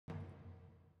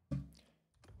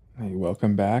Hey,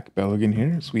 welcome back. Belligan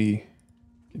here as we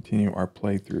continue our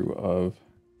playthrough of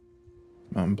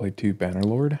Mountain Blade 2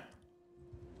 Bannerlord.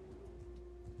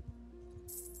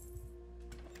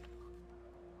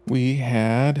 We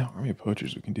had Army of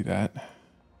Poachers, we can do that.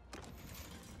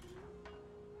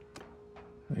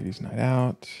 Ladies Night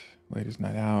Out. Ladies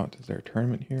Night Out. Is there a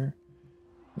tournament here?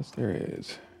 Yes, there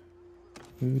is.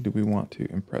 Who do we want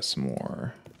to impress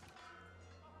more?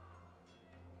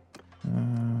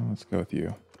 Let's go with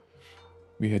you.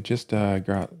 We had just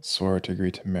got Sora to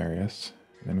agree to marry us.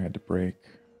 Then we had to break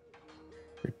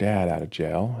your dad out of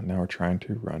jail, and now we're trying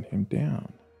to run him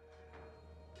down.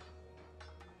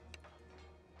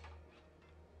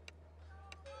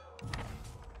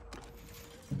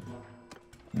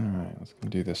 Alright, let's go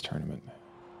do this tournament.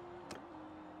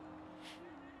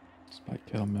 Spike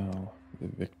Kettlemill, the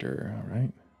victor,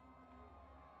 alright.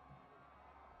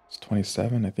 It's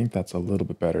 27. I think that's a little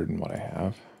bit better than what I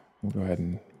have. We'll go ahead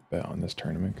and bet on this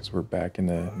tournament because we're back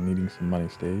into needing some money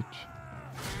stage.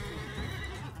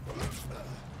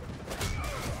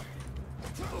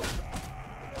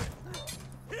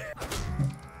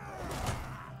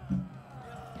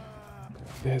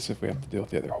 This if we have to deal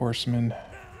with the other horsemen.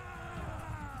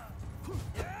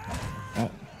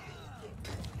 That.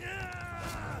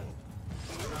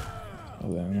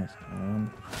 Well then,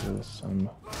 let's deal with some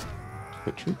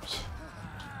foot troops.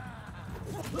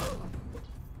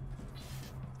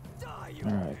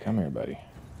 Alright, come here, buddy.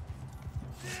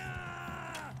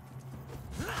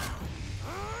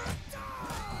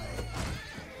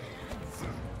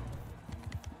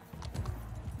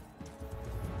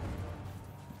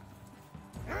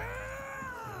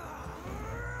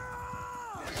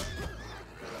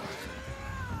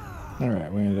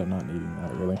 Alright, we ended up not needing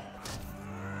that, really.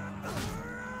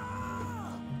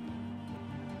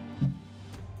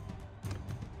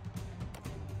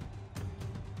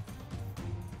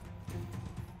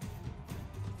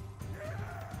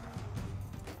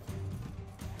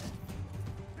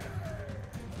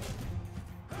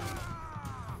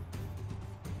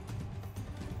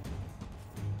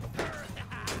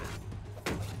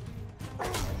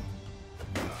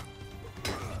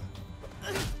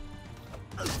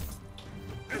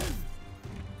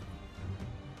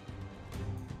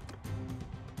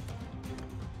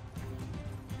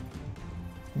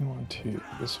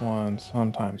 This one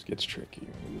sometimes gets tricky.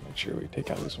 We need to make sure we take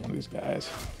out at least one of these guys.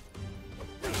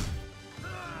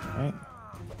 Alright.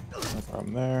 No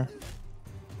problem there.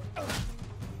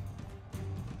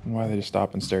 And why they just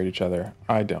stop and stare at each other,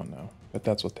 I don't know. But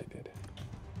that's what they did.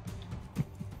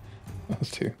 Those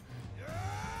two.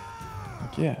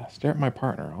 Like, yeah, stare at my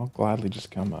partner. I'll gladly just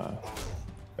come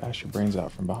bash your brains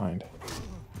out from behind.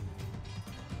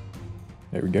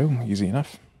 There we go. Easy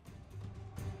enough.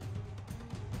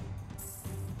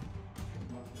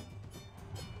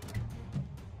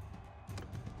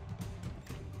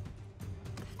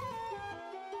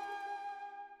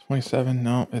 $27.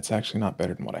 No, it's actually not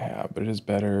better than what I have, but it is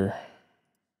better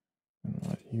than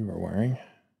what you are wearing.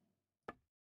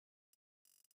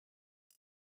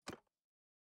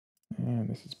 And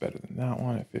this is better than that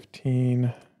one at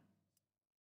 15.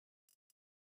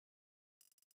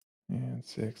 And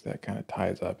 6, that kind of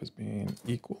ties up as being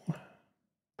equal.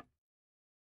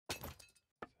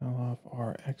 Sell off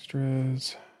our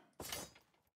extras.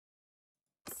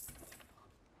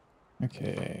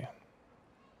 Okay.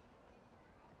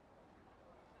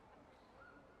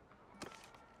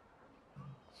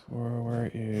 So where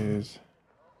is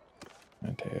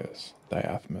Manteus?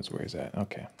 Diathemus, where he's at.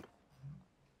 Okay.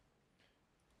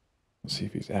 Let's see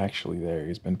if he's actually there.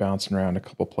 He's been bouncing around a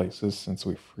couple places since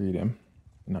we freed him.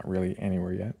 Not really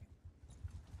anywhere yet.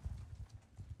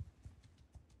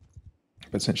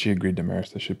 But since she agreed to marry us,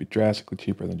 this should be drastically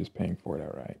cheaper than just paying for it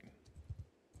outright.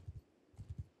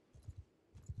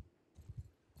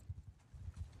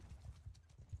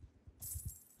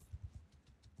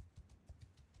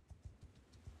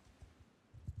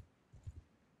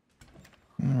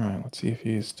 Alright, let's see if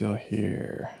he is still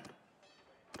here.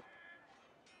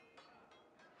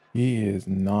 He is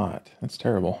not. That's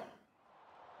terrible.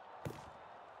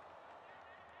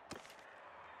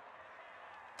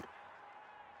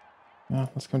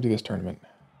 Well, let's come do this tournament.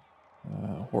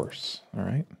 Horse,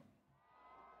 alright.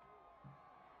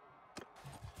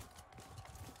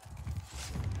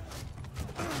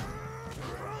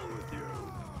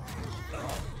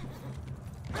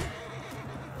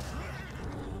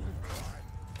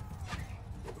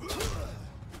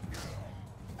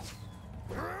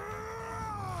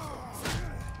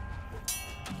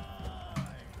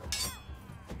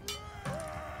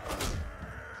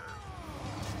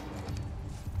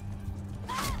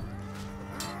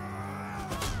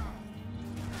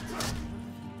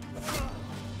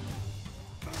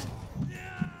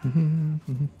 Let's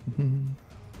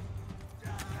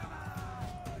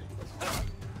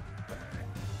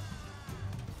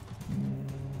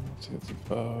see, it's a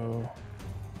bow.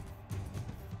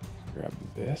 Grab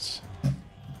this.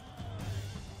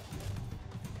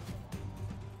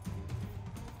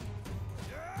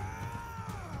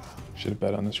 Should have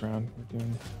bet on this round. We're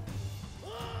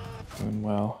doing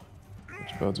well,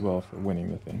 which bodes well for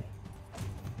winning the thing.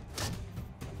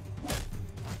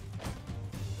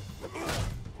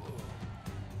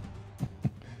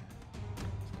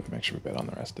 Make sure we bet on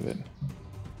the rest of it.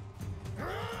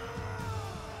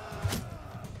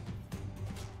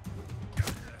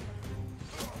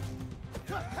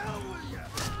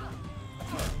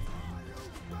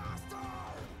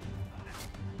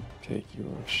 Take your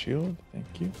shield, thank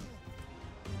you.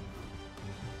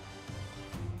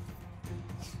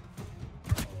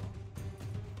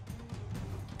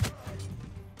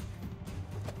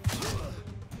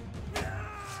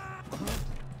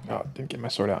 Oh, didn't get my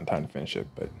sword out in time to finish it,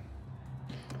 but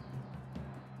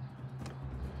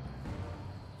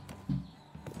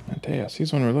Mateus,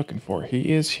 he's the one we're looking for.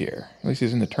 He is here. At least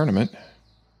he's in the tournament.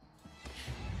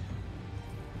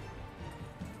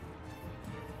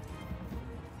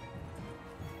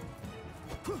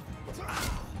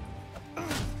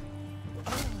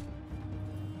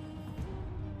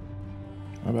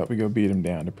 How about we go beat him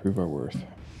down to prove our worth?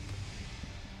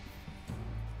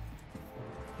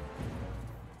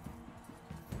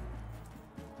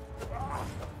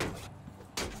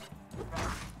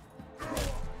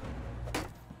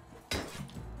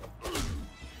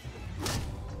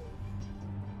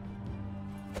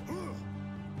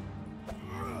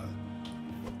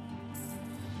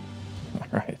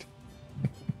 Alright.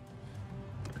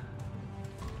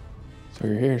 So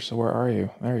you're here, so where are you?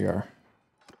 There you are.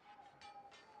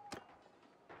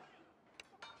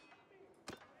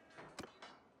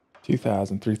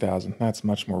 $2,000, $3,000. That's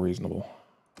much more reasonable.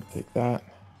 Take that.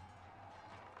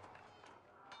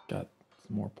 Got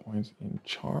some more points in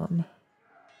charm.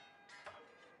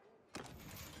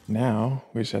 Now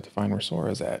we just have to find where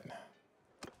Sora's at.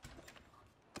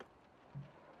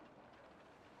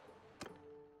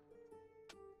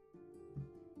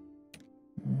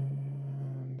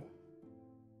 And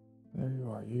there you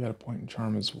are. You got a point in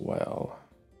charm as well.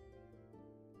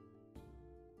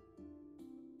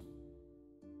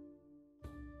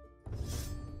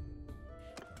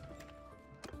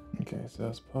 Okay,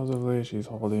 so supposedly she's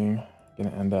holding, gonna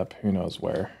end up who knows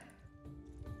where.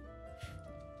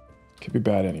 Could be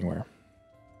bad anywhere.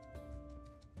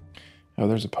 Oh,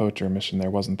 there's a poacher mission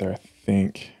there, wasn't there? I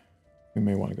think we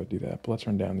may want to go do that. But let's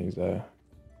run down these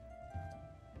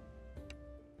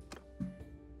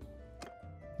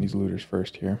looters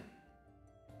first here.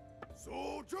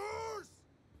 Soldiers!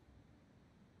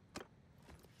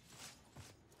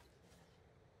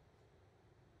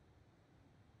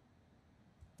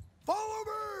 Follow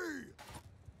me!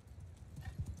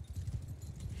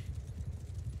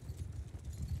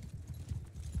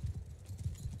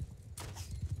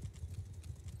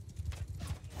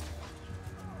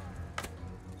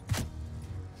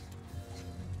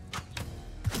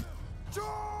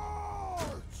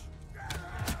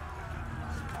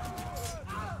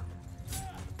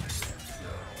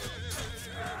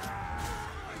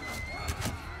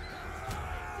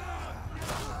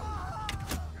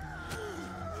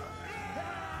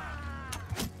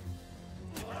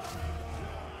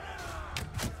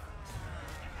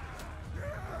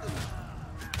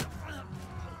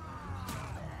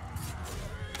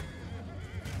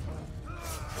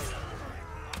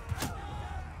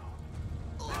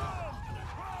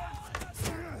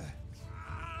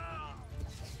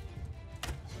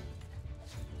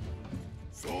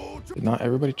 Did not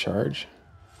everybody charge?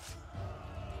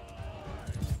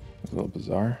 That's a little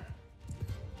bizarre.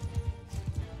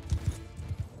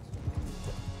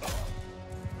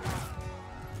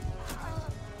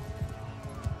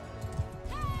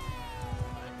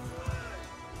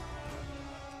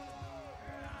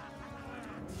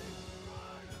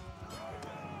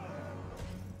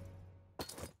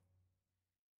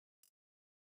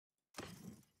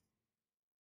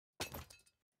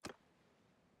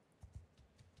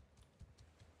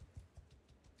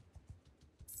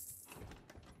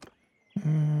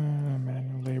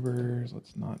 Manual laborers.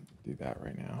 Let's not do that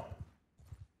right now.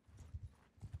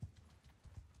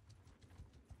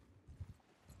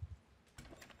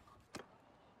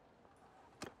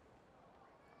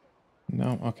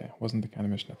 No, okay. Wasn't the kind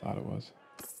of mission I thought it was.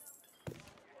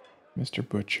 Mr.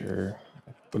 Butcher.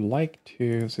 I would like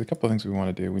to... So a couple of things we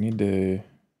want to do. We need to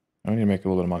make a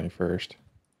little bit of money first.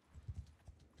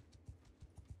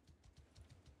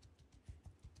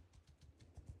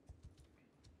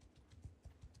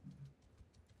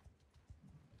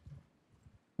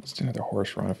 Let's do another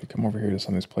horse run. If we come over here to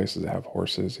some of these places that have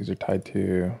horses, these are tied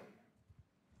to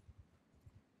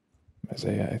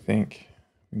Isaiah, I think.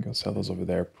 We can go sell those over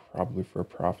there, probably for a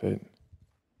profit.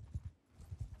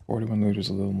 41 loot is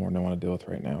a little more than I want to deal with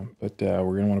right now. But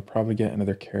we're going to want to probably get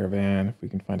another caravan if we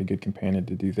can find a good companion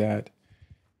to do that.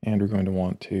 And we're going to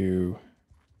want to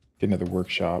get another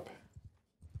workshop.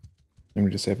 Then we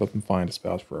just save up and find a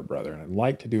spouse for our brother. And I'd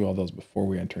like to do all those before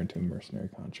we enter into a mercenary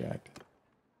contract.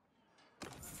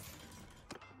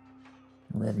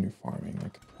 Revenue farming. I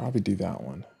could probably do that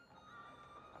one.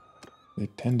 They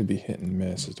tend to be hit and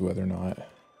miss as to whether or not.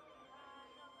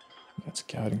 Got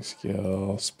scouting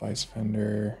skill, spice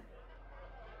fender,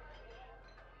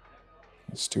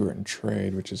 steward and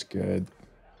trade, which is good.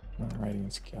 Writing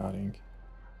and scouting.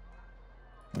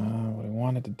 What I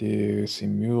wanted to do, see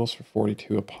mules for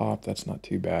 42 a pop. That's not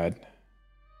too bad.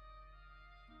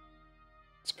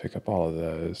 Let's pick up all of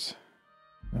those.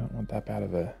 I don't want that bad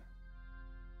of a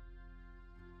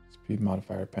speed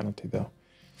modifier penalty though.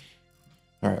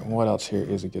 All right, what else here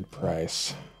is a good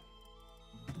price?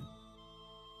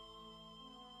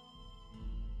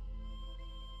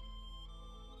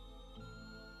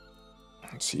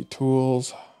 Let's see,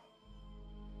 tools.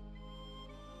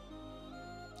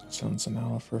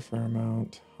 Sentinella for a fair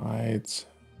amount. Hides.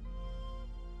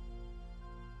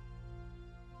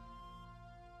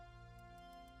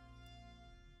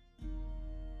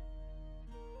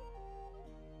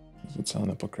 It's on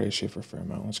Epocratia for a fair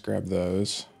amount. Let's grab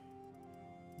those.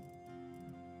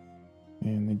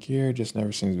 And the gear just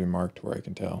never seems to be marked to where I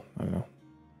can tell. I don't know.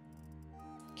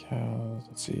 Cows,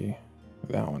 let's see.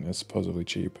 That one is supposedly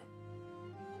cheap.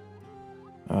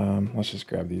 Let's just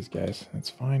grab these guys. That's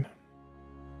fine.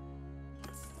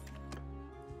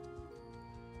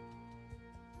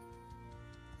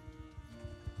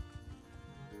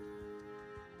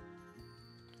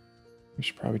 We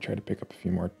should probably try to pick up a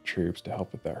few more troops to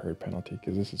help with that herd penalty,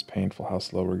 because this is painful how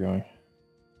slow we're going.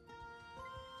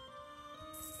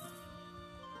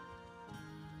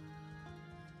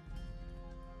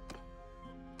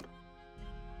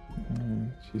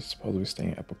 She's supposedly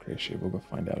staying at Epocratia. We'll go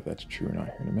find out if that's true or not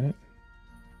here in a minute.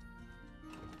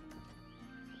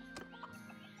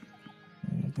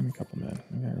 Yeah, give me a couple men.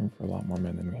 We got room for a lot more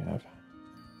men than we have.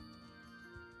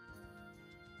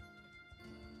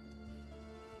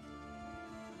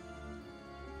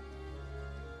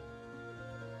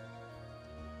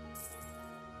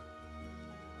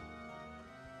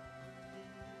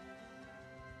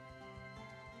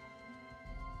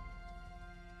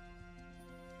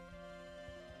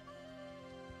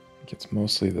 It's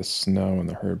mostly the snow and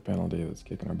the herd penalty that's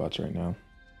kicking our butts right now.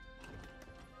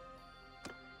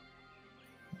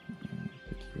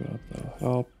 Pick you up, that'll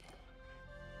help.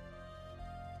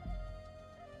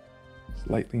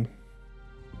 Slightly.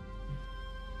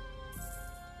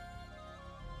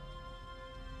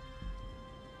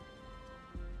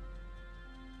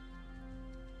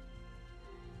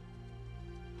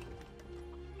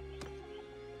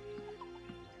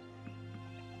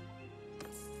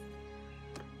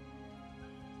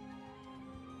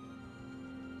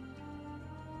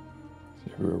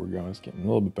 Everywhere we're going is getting a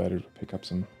little bit better to pick up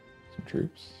some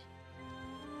troops.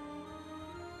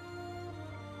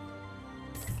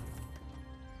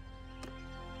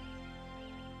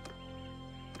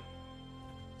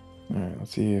 Alright,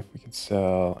 let's see if we can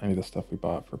sell any of the stuff we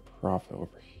bought for profit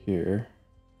over here.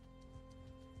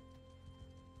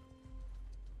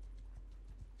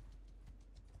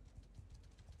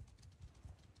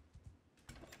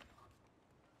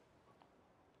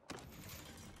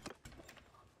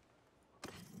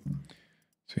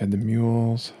 So we had the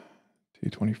mules,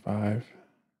 225.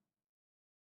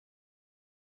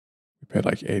 We paid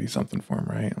like 80 something for them,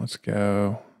 right? Let's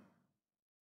go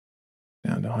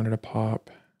down to 100 a pop.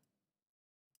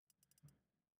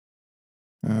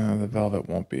 The velvet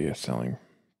won't be a selling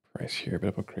price here,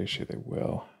 but Epocratia they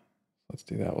will. Let's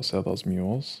do that. We'll sell those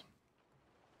mules.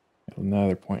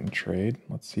 Another point in trade.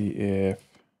 Let's see if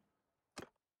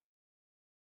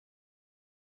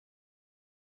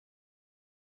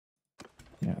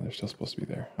yeah, they're still supposed to be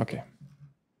there. Okay.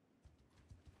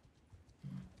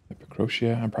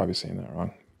 Epocratia. I'm probably saying that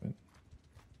wrong. But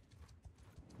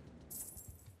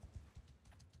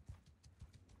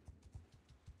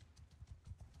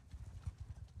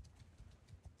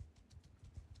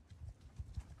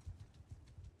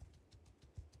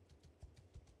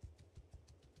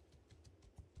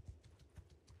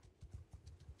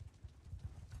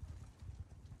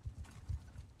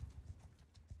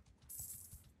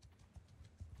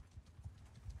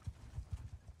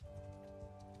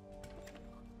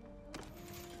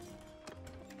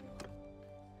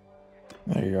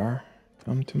there you are.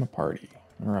 Come to my party.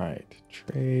 All right,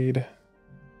 trade.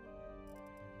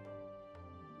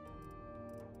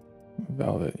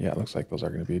 Velvet. Yeah, it looks like those are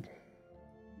going to be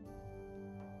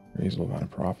a reasonable amount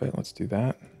of profit. Let's do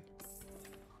that.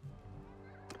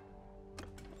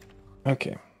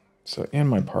 Okay, so in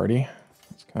my party,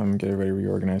 let's come get everybody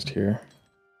reorganized here.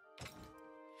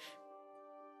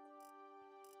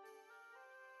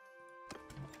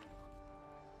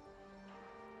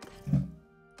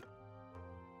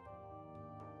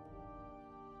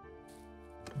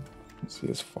 Let's see,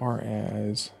 as far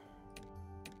as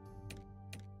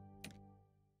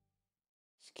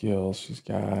skills, she's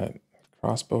got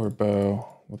crossbow or bow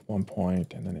with 1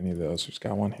 point, and then any of those. She's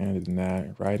got one-handed in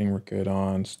that. Riding we're good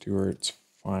on. Stewart's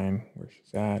fine where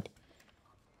she's at.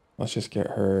 Let's just get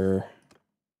her,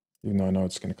 even though I know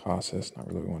it's going to cost us, not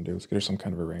really what we want to do. Let's get her some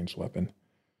kind of a ranged weapon.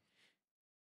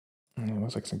 And it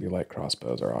looks like it's going to be light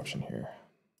crossbows, our option here.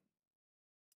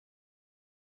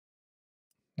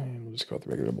 And we'll just go with the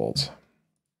regular bolts.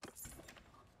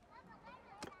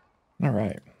 All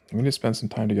right. We need to spend some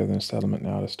time together in a settlement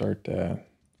now to start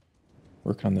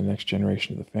working on the next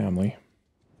generation of the family.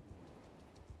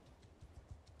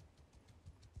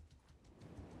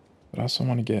 But I also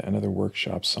want to get another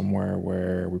workshop somewhere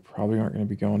where we probably aren't going to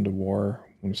be going to war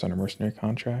when we sign a mercenary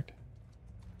contract.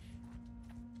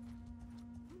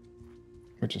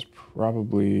 Which is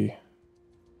probably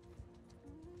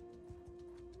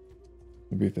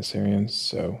maybe with the Syrians,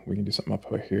 so we can do something up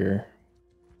here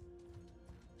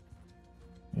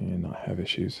and not have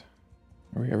issues.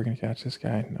 Are we ever going to catch this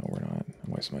guy? No, we're not.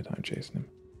 I'm wasting my time chasing him.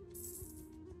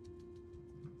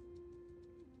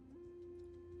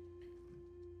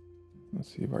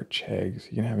 Let's see if our Chegs,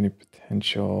 you can have any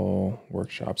potential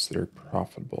workshops that are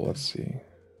profitable. Let's see.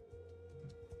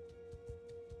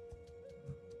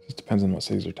 Just depends on what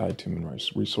cities are tied to and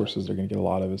resources they're going to get a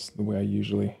lot of. Is the way I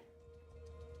usually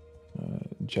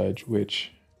judge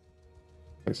which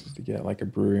places to get. Like a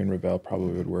brewery in Revel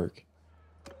probably would work.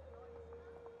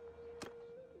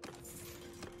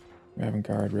 We haven't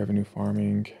guard revenue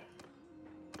farming.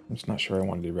 I'm just not sure I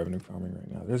want to do revenue farming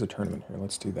right now. There's a tournament here.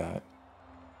 Let's do that.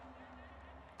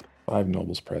 5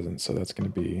 nobles present, so that's going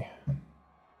to be a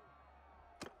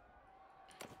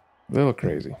little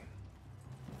crazy.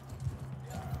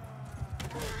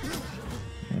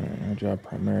 Alright, our job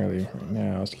primarily right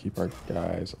now is to keep our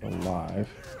guys alive.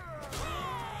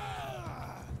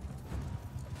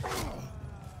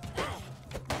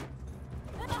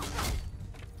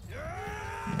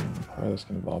 Part of this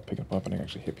can involve picking up and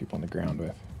actually hit people on the ground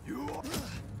with.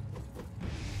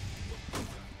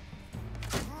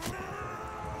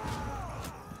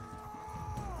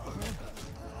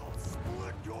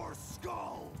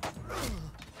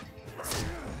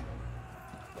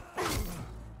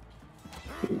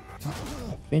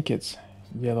 I think it's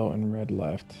yellow and red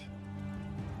left.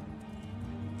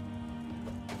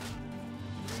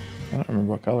 I don't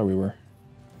remember what color we were.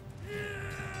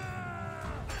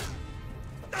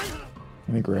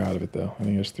 I think we're out of it though. I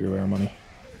think I just threw away our money.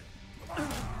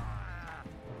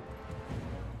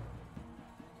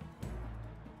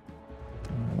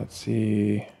 Let's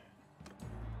see.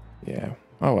 Yeah.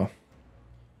 Oh well.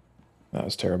 That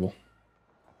was terrible.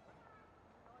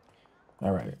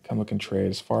 Alright, come look and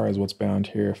trade. As far as what's bound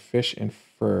here, fish and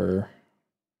fur.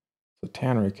 So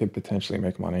tannery could potentially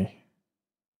make money.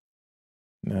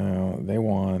 No, they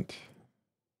want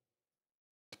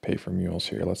to pay for mules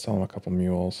here. Let's sell them a couple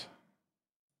mules.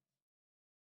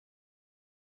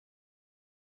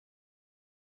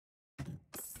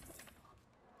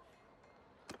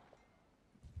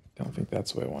 Don't think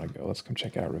that's the way I want to go. Let's come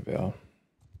check out Reveal.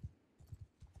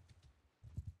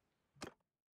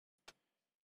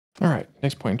 All right,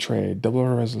 next point in trade. Double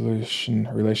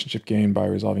relationship gain by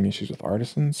resolving issues with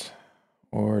artisans,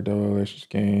 or double relationship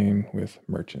gain with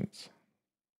merchants.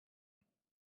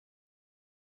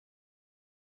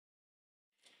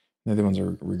 The other ones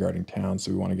are regarding towns.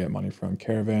 Do we want to get money from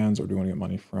caravans, or do we want to get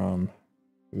money from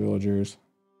villagers?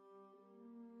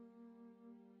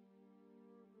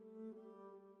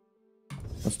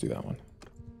 Let's do that one.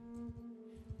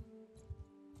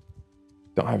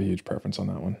 Don't have a huge preference on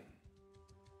that one.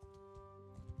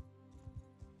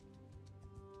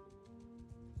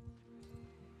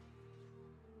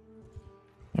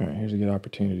 All right, here's a good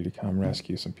opportunity to come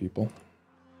rescue some people.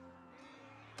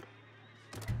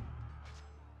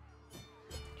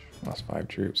 Lost 5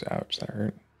 troops. Ouch, that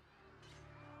hurt.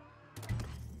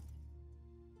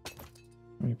 How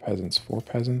many peasants? 4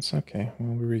 peasants? Okay,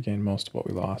 well, we regained most of what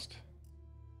we lost.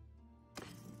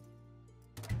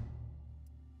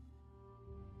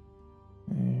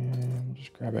 And we'll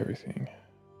just grab everything.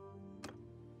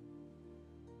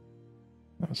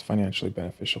 That was financially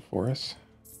beneficial for us.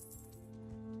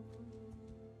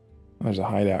 There's a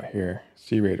hideout here,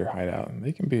 Sea Raider hideout, and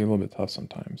they can be a little bit tough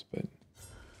sometimes, but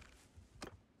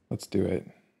let's do it.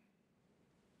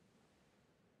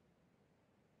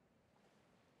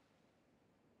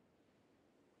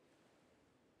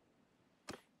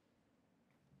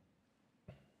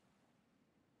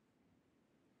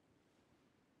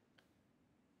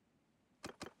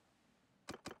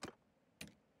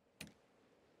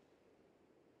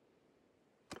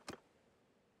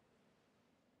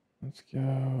 Let's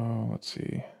go. Let's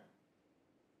see.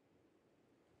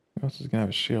 Who else is gonna have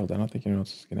a shield? I don't think anyone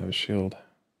else is gonna have a shield.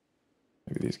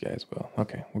 Maybe these guys will.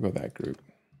 Okay, we'll go that group.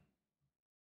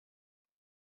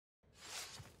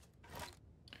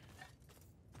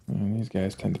 And these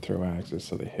guys tend to throw axes,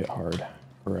 so they hit hard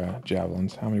for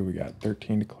javelins. How many we got?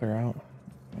 13 to clear out.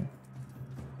 Okay.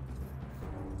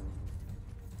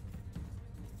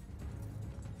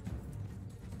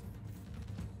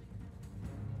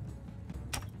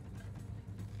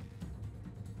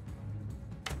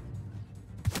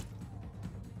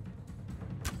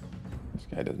 This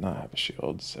guy does not have a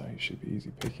shield, so he should be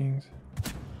easy pickings.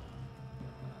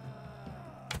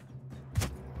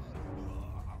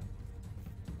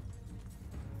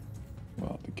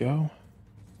 Well to go.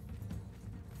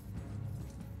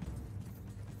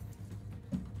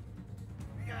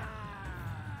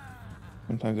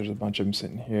 Sometimes there's a bunch of them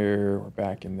sitting here or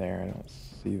back in there. I don't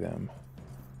see them.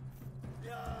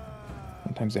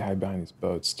 Sometimes they hide behind these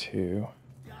boats too.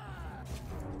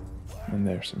 And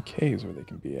there's some caves where they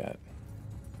can be at.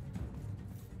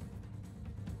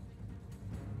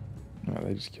 Oh,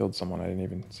 they just killed someone. I didn't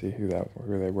even see who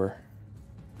they were.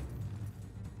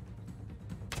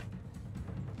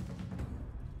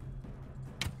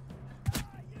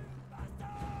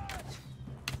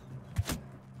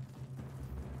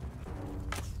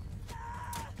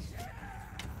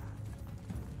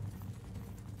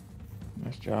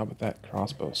 Nice job with that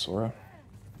crossbow, Sora.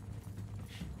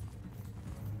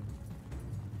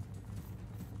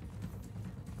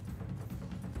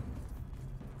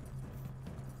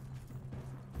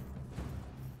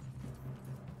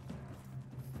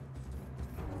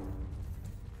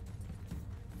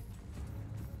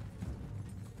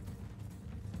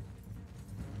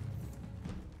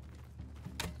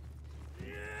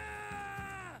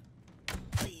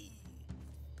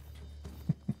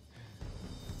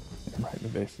 Right in the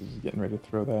base is getting ready to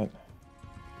throw that.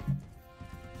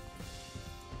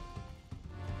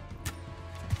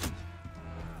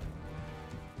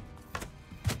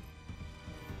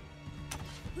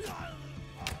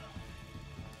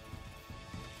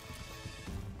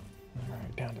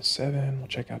 Alright, down to 7. We'll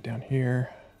check out down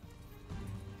here.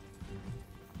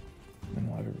 And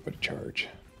we'll have everybody charge.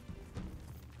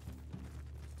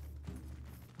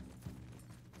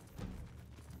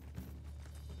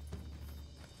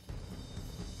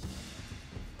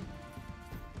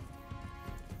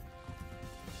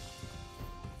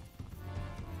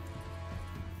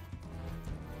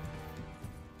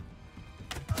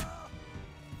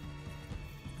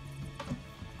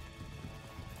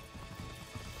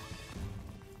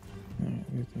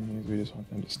 The thing is, we just want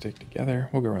them to stick together.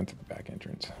 We'll go around to the back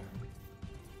entrance.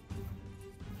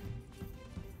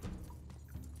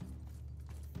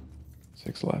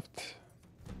 Six left.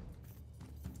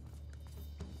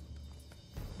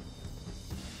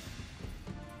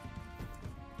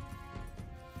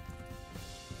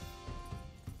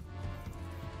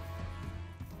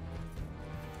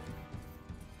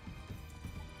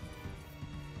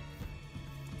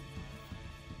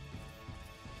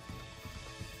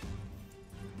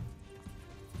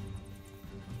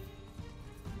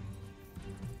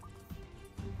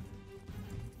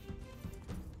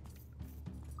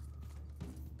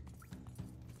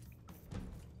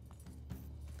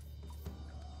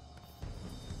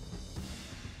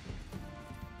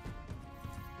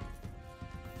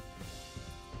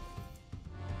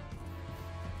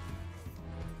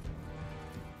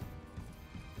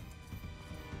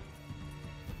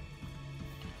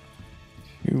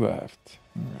 Two left.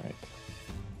 All right.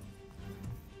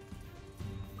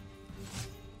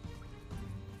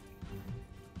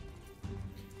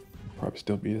 Probably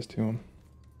still beat us to him.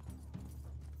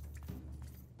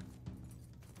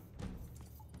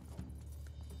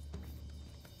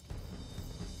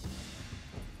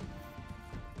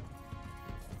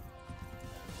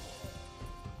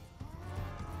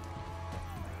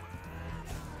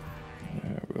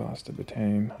 Yeah, we lost a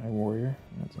battalion High Warrior.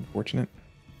 That's unfortunate.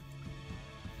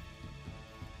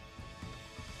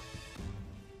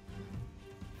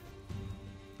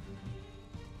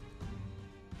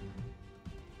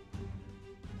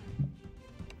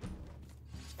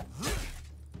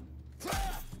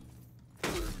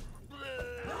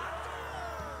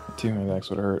 200 X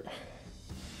would hurt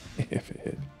if it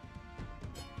hit.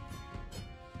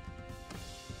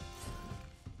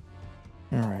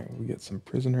 Alright, we get some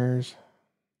prisoners.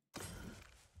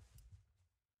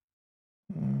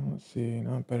 Let's see,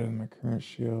 not better than my current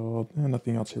shield.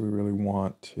 Nothing else here we really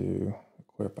want to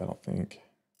equip, I don't think.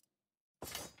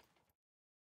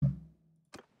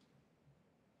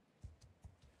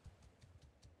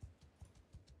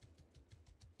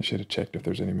 I should have checked if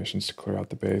there's any missions to clear out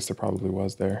the base. There probably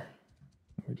was there.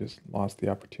 We just lost the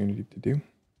opportunity to do.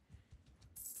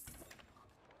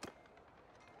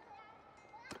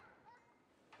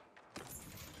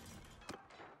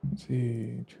 Let's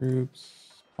see,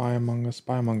 troops, spy among us.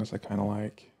 Spy among us I kind of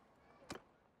like.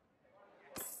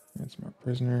 And some more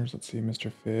prisoners. Let's see,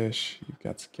 Mr. Fish, you've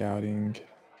got scouting.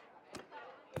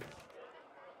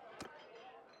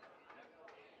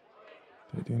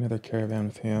 Do I do another caravan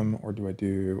with him, or do I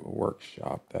do a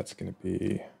workshop? That's going to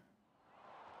be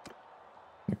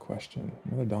the question.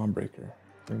 Another Dawnbreaker,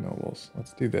 3 nobles.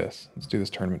 Let's do this. Let's do this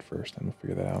tournament first, and we'll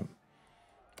figure that out.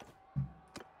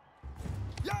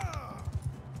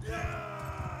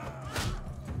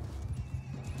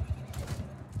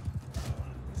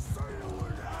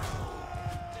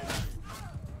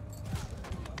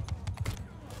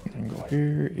 Angle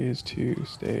here is to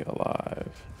stay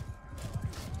alive.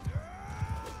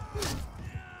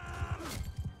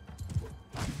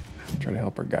 Try to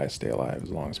help our guys stay alive as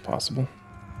long as possible.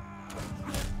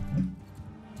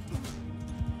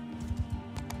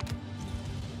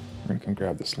 We're going to come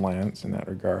grab this lance in that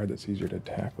regard. That's easier to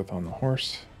attack with on the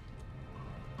horse.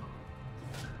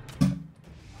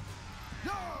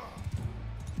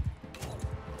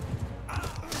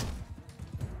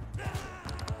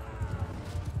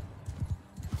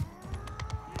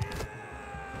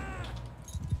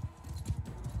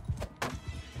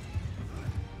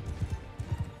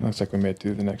 Looks like we made it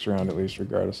through the next round at least,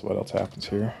 regardless of what else happens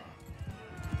here.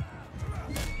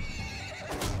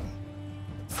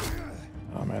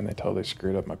 Oh man, they totally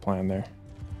screwed up my plan there.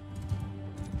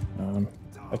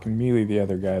 I can melee the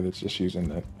other guy that's just using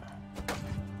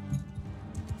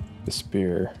the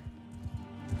spear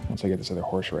once I get this other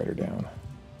horse rider down.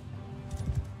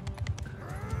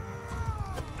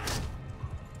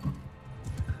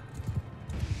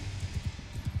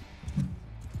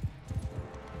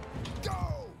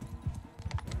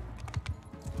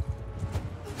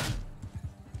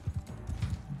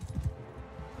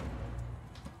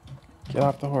 Get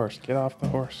off the horse, get off the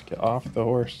horse, get off the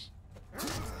horse.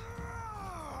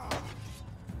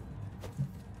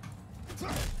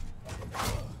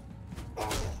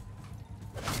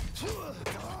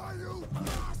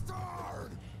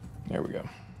 There we go.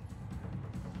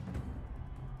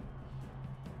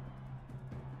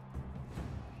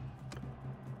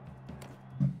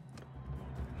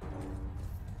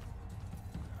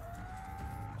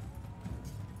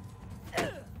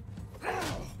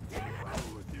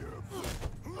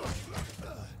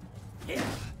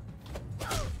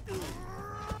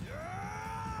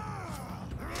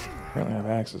 Apparently I have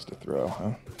axes to throw,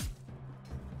 huh?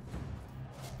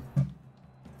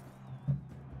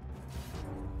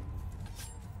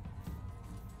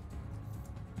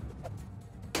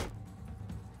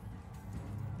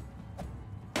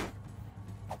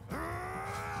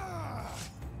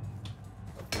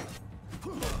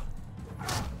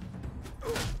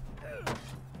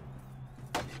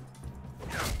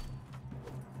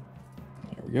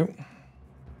 There we go.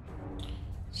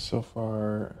 So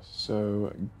far,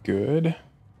 so good.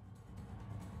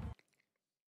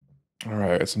 All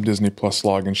right, some Disney Plus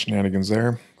login shenanigans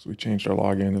there, because we changed our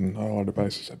login and not all our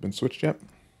devices have been switched yet.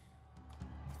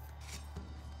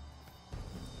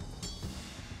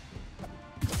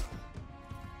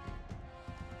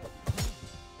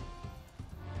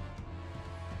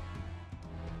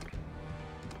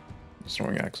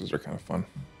 Throwing axes are kind of fun.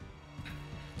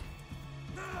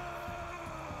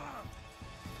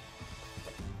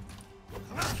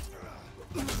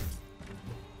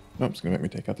 Oh, it's gonna make me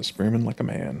take out the spearman like a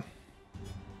man.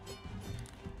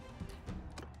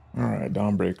 Alright,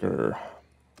 Dawnbreaker.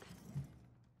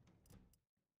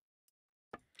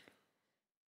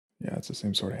 Yeah, it's the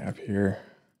same sword I have here.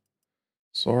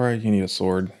 Sora, you need a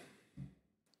sword.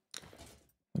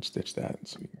 Let's ditch that.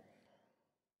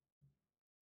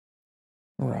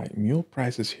 Alright, mule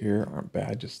prices here aren't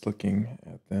bad, just looking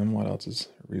at them. What else is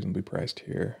reasonably priced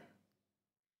here?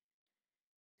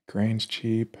 Grain's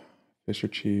cheap, fish are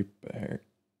cheap,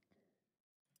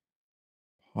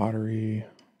 pottery.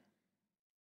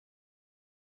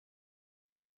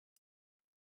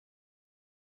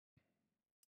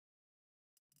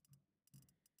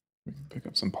 We can pick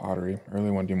up some pottery. I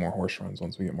really want to do more horse runs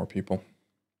once we get more people.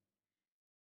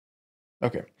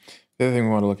 Okay. The other thing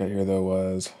we want to look at here, though,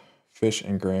 was fish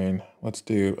and grain. Let's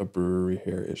do a brewery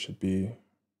here. It should be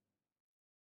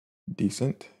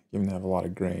decent, given they have a lot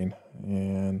of grain.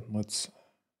 And let's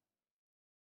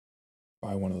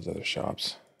buy one of those other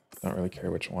shops. Don't really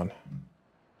care which one.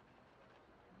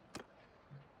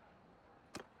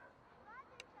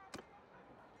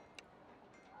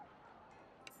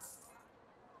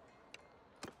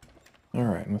 All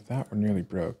right, and with that, we're nearly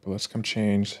broke. But let's come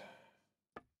change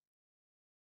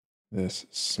this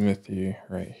smithy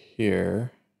right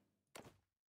here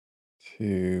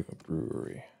to a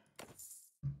brewery.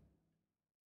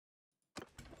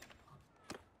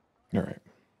 All right.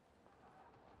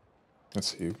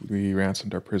 Let's see. We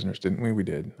ransomed our prisoners, didn't we? We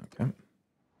did. Okay.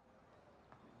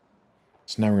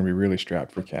 So now we're going to be really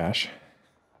strapped for cash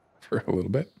for a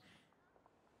little bit.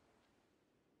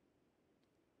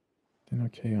 Then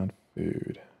okay on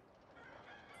food.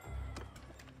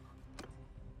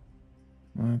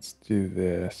 Let's do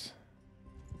this.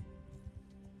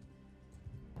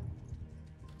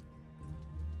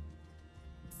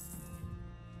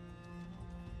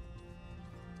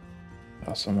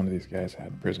 Oh, some one of these guys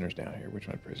had prisoners down here. Which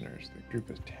one had prisoners? The group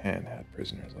of 10 had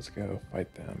prisoners. Let's go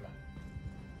fight them.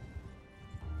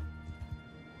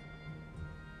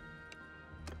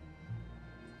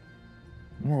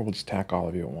 Or we'll just attack all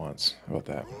of you at once. How about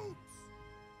that?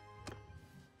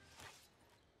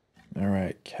 All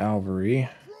right, cavalry.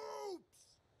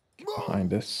 Get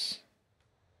behind us.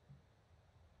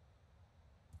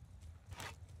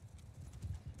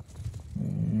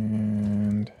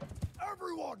 And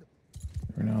everyone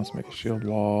else make a shield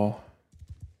wall.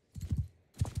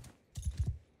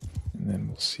 And then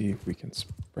we'll see if we can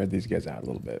spread these guys out a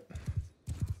little bit.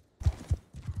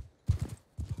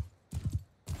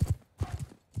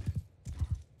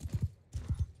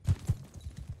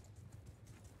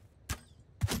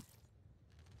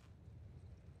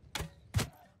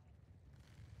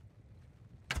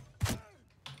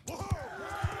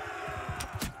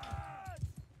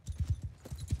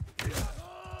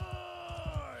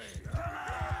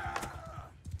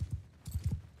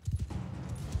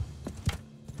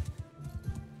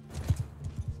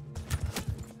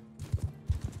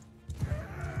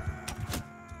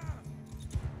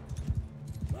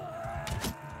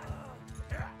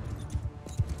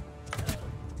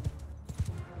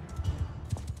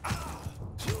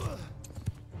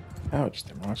 Ouch,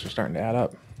 the monsters are starting to add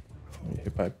up. We get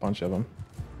hit by a bunch of them.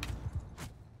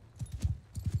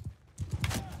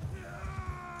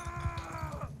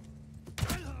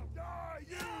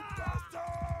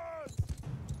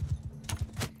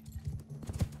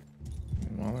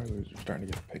 And while our losers are starting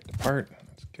to get picked apart,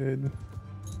 that's good.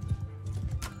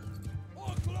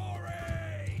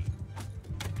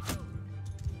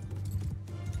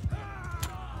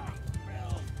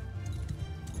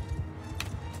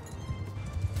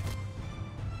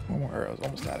 One more arrows,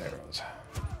 almost out of arrows.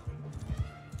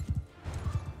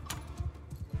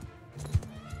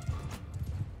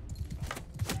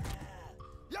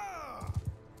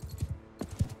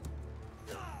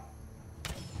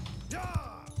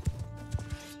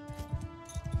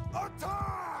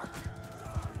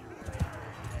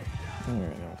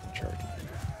 Alright, now we can charge.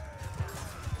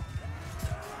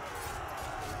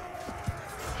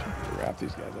 Should wrap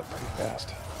these guys up pretty fast.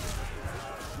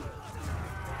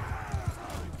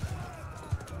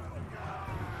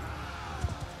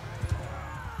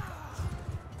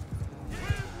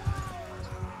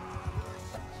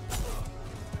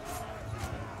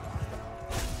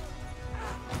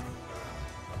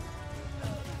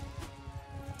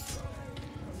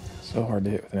 So hard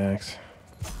to hit with an axe.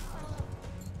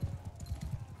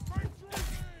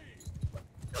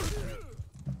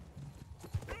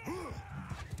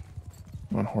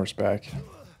 On horseback.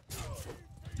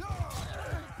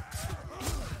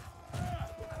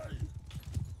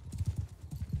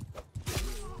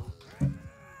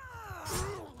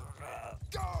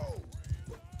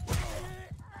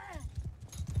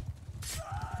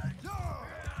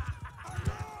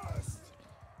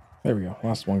 There we go.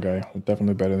 Lost one guy.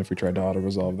 Definitely better than if we tried to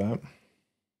auto-resolve that.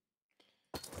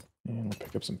 And we'll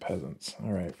pick up some peasants.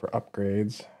 Alright, for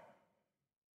upgrades,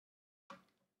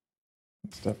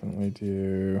 let's definitely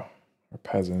do our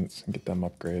peasants and get them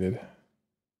upgraded.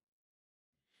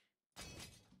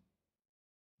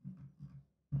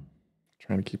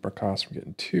 Trying to keep our costs from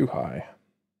getting too high.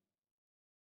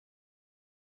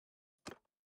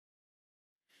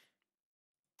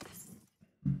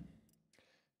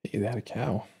 Hey, they had a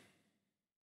cow.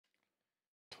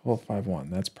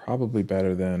 1251. That's probably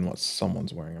better than what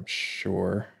someone's wearing, I'm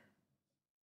sure.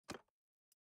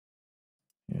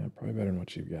 Yeah, probably better than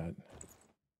what you've got.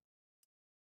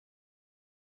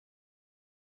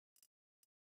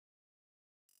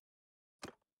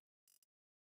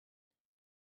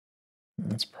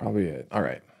 That's probably it. All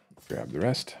right, grab the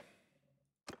rest.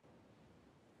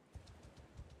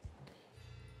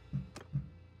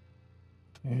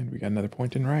 And we got another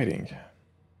point in writing.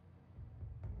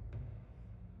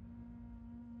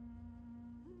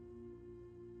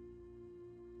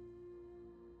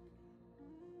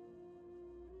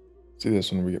 See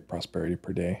this one, we get prosperity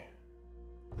per day.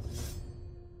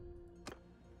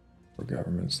 For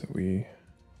governments that we...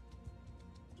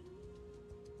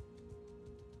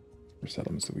 for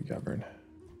settlements that we govern.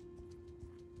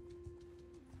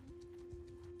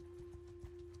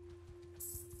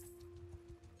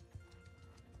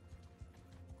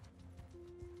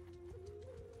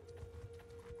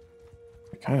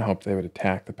 I kind of hoped they would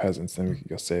attack the peasants, then we could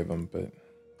go save them, but...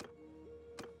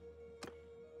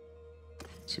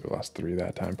 Let's see, we lost 3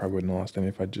 that time. Probably wouldn't have lost any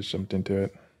if I just jumped into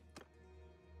it.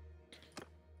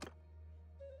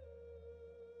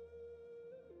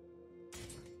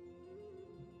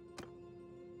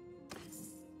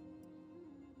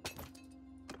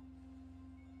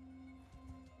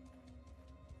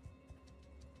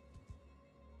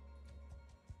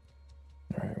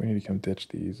 Alright, we need to come ditch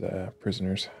these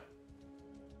prisoners.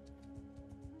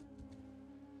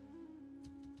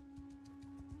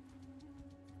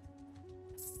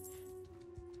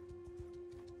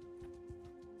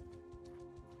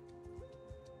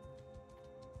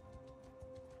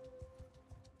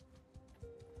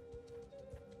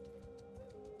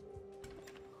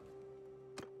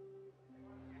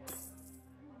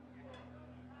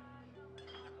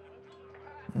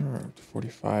 Alright,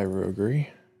 45 roguery.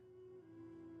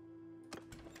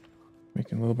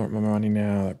 Making a little bit more money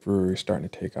now. That brewery's starting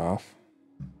to take off.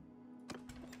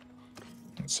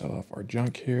 Let's sell off our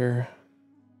junk here.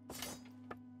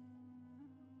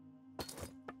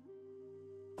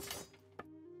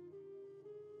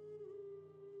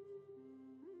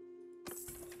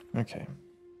 Okay.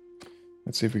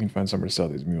 Let's see if we can find somewhere to sell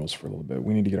these mules for a little bit.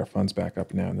 We need to get our funds back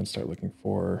up now and then start looking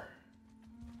for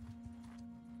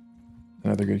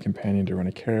another good companion to run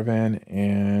a caravan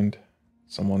and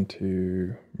someone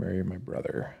to marry my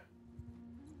brother.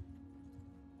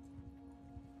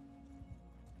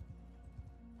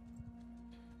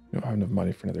 We don't have enough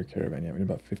money for another caravan yet. We need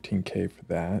about 15K for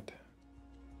that.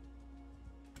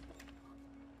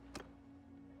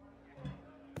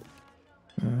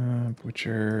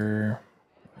 Butcher.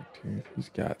 He's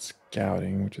got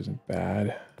scouting, which isn't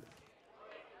bad.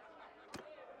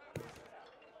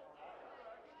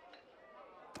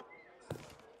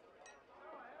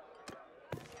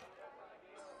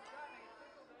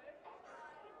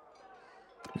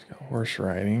 He's got horse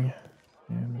riding.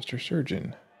 And Mr.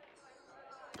 Surgeon.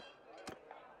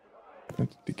 I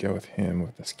want to go with him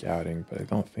with the scouting, but I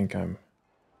don't think I'm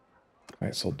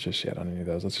quite sold just yet on any of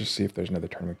those. Let's just see if there's another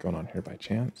tournament going on here by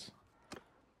chance.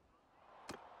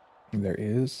 And there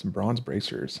is some bronze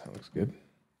bracers. That looks good.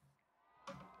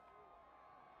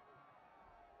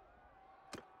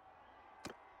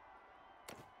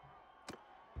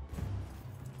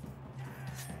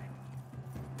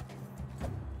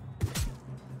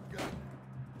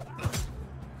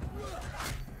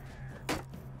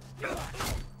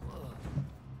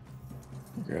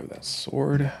 Grab that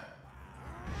sword.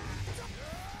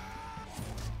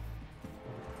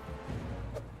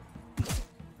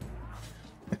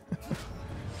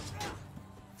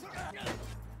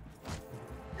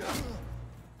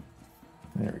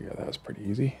 There we go, that was pretty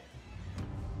easy.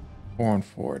 4 on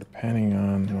 4, depending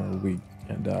on where we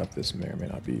end up, this may or may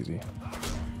not be easy.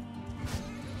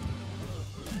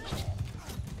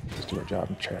 Just do our job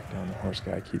and track down the horse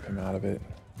guy, keep him out of it.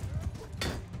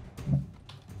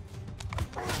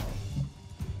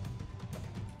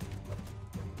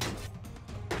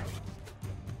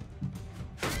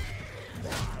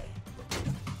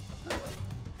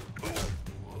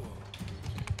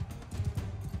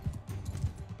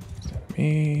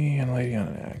 Me and a lady on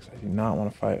an axe. I do not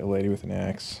want to fight a lady with an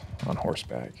axe on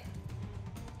horseback.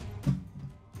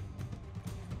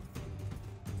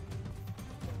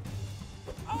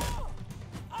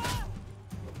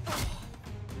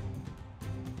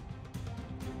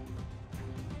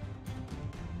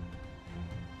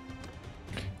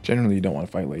 Generally, you don't want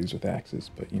to fight ladies with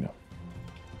axes, but you know.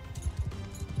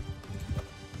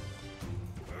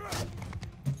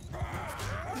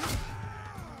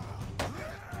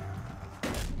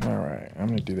 Alright, I'm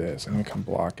going to do this. I'm going to come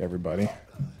block everybody.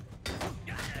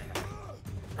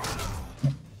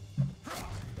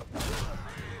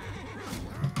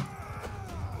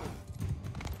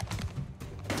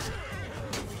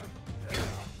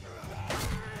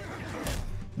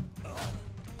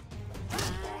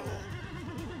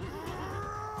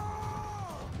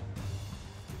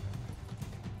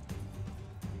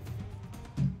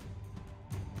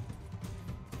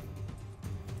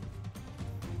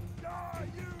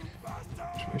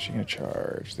 is she gonna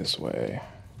charge this way?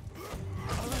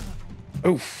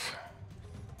 Oof.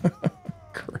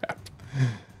 Crap.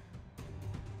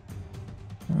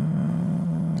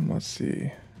 Let's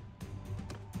see.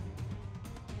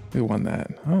 Who won that?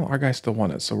 Oh, our guy still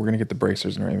won it, so we're gonna get the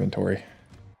bracers in our inventory.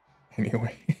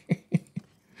 Anyway.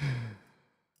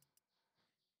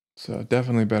 So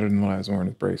definitely better than what I was wearing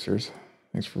with bracers.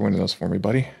 Thanks for winning those for me,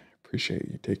 buddy. Appreciate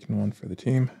you taking one for the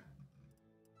team.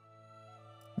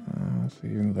 Let's see,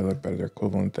 even though they look better, they're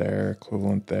equivalent there,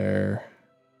 equivalent there,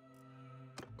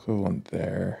 equivalent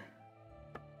there.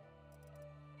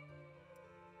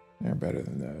 They're better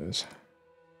than those.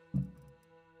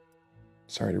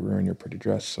 Sorry to ruin your pretty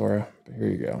dress, Sora, but here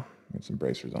you go. Get some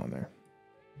bracers on there.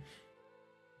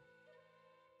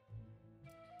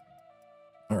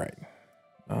 All right.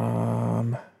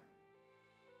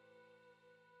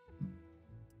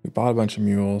 We bought a bunch of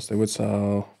mules. They would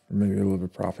sell for maybe a little bit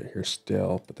of profit here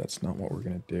still, but that's not what we're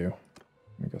going to do.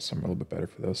 We go somewhere a little bit better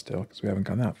for those still, because we haven't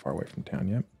gone that far away from town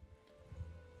yet.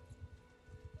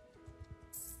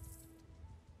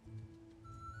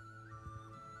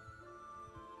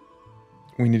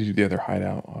 We need to do the other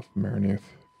hideout off Mercenaries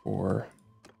for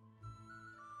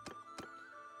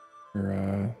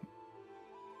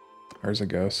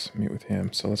Arzagos, meet with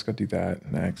him. So let's go do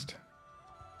that next.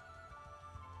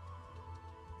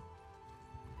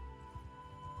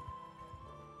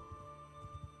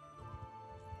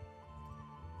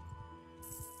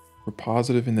 We're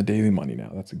positive in the daily money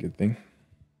now. That's a good thing.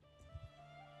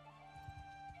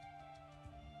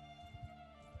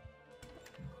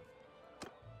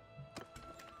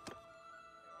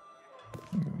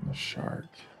 The shark.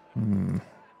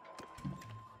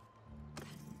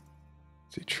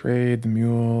 See, trade the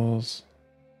mules.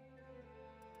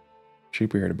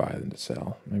 Cheaper to buy than to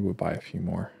sell. Maybe we'll buy a few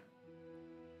more.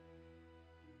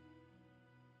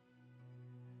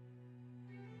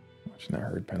 Watching that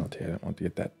herd penalty. I don't want to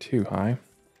get that too high.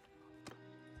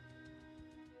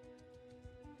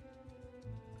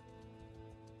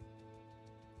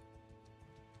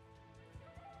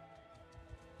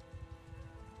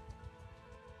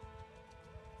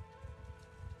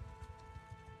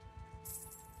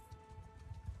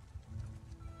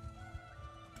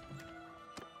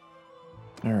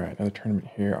 All right, another tournament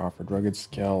here offered rugged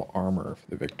scale armor for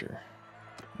the victor.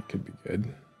 That could be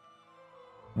good.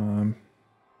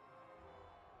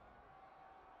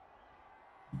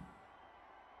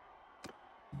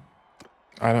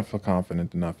 I don't feel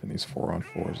confident enough in these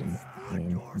 4-on-4s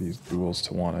and these duels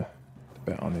to want to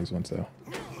bet on these ones though.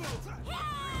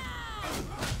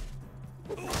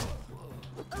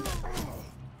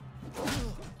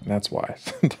 And that's why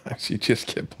sometimes you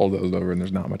just get bulldozed over and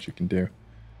there's not much you can do.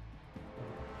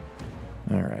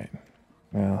 All right.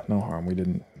 Well, no harm. We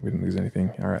didn't lose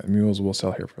anything. All right, the mules will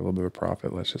sell here for a little bit of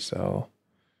profit. Let's just sell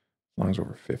as long as we're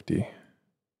over 50.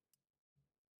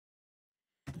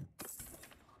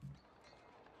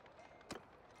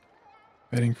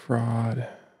 Betting fraud.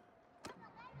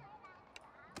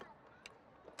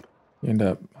 You end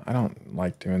up, I don't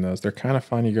like doing those. They're kind of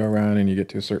fun. You go around and you get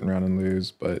to a certain round and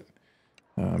lose, but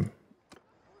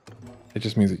it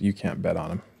just means that you can't bet on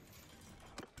them.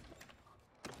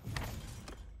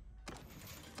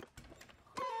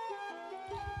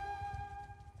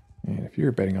 And if you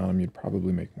were betting on them, you'd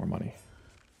probably make more money.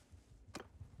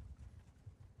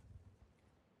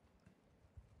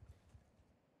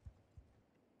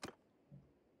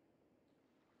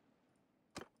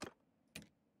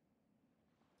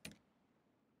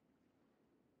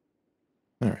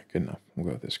 All right, good enough. We'll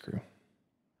go with this crew.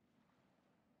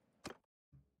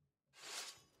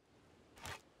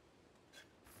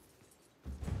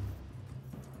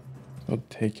 So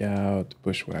take out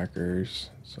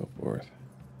bushwhackers, so forth.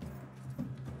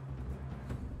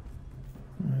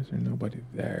 Why is there nobody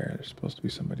there? There's supposed to be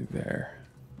somebody there.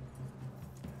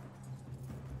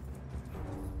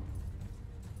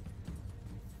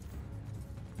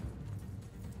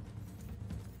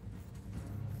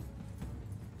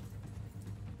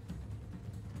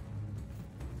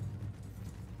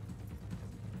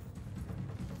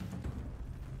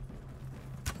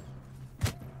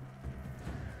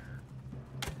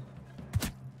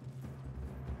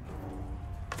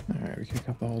 Alright, we kick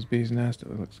up the whole bee's nest.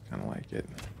 It looks kind of like it.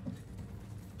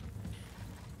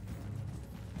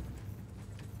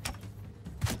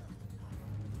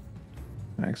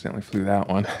 I accidentally flew that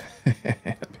one.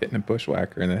 Hitting a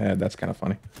bushwhacker in the head. That's kind of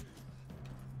funny.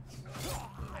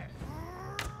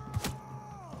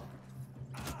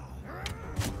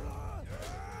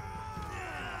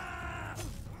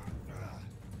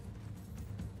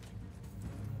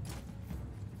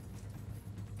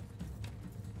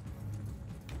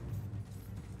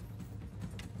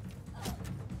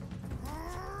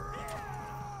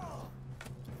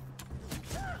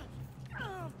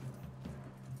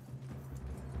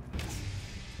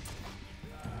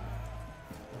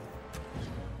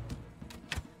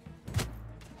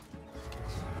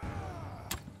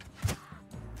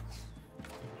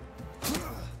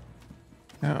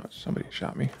 Oh, somebody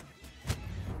shot me.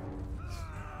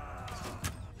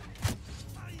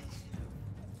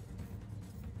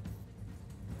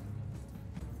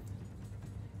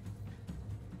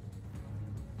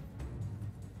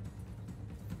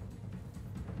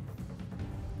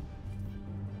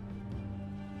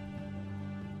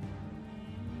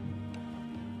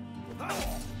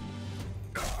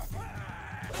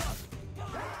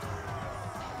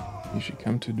 You should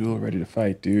come to a duel ready to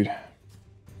fight, dude.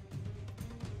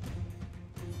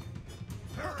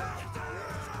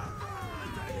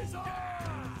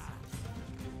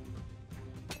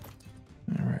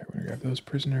 Alright, we're gonna grab those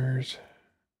prisoners.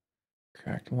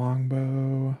 Cracked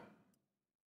longbow. I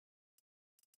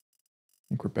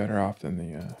think we're better off than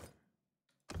the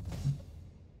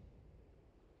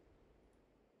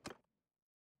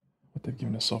what they've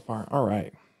given us so far.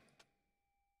 Alright.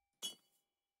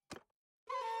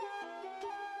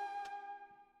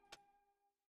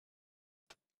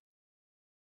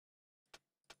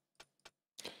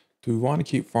 Do we want to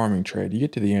keep farming trade? You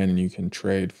get to the end and you can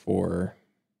trade for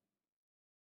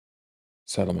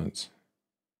settlements,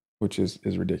 which is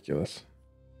ridiculous.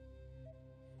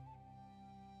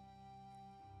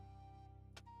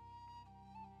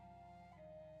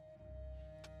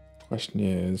 Question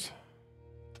is,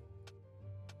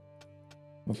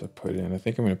 what's I put in? I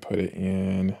think I'm going to put it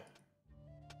in.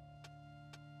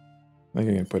 I think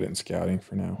I'm going to put it in scouting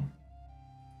for now.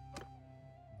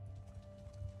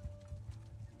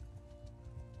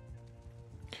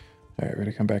 All right,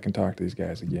 ready to come back and talk to these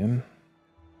guys again.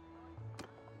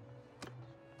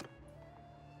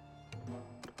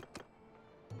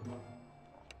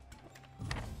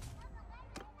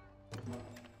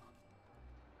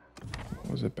 What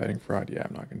was it? Betting fraud? Yeah,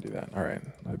 I'm not going to do that. All right,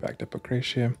 I backed up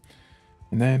Acratia.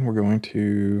 And then we're going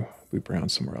to loop around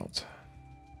somewhere else.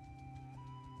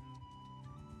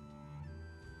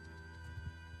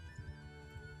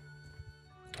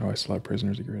 Oh, I still have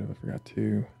prisoners to get rid of. I forgot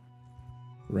to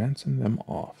ransom them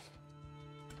off.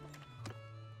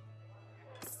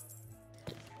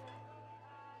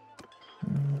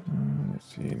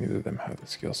 Let's see, neither of them have the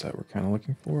skill set we're kind of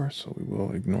looking for, so we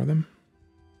will ignore them.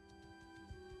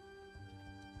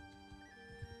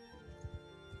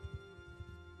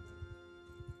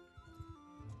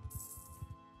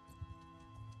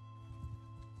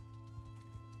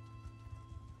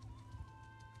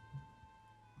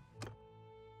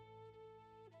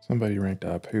 Somebody ranked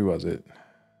up. Who was it?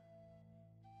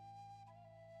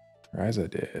 Ryza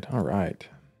did. All right.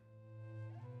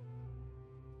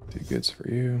 2 goods for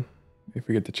you. If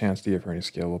we get the chance to give her any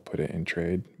skill, we'll put it in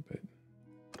trade. But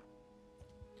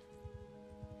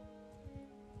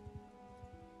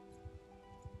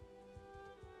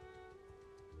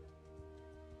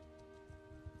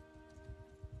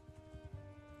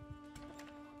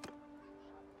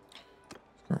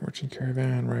Current merchant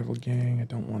caravan, rival gang. I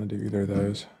don't want to do either of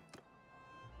those.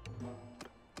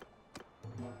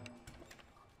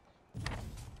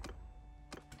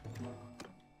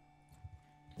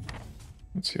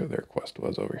 Let's see what their quest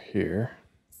was over here.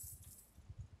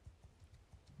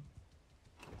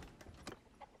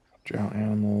 Drow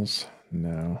animals,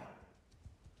 no.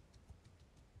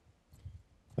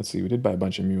 Let's see, we did buy a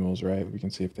bunch of mules, right? We can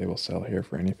see if they will sell here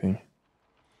for anything.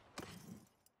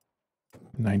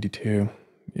 92,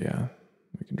 yeah,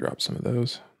 we can drop some of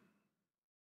those.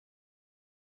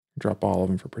 Drop all of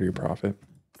them for pretty good profit.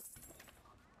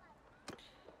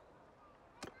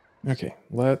 Okay,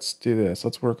 let's do this.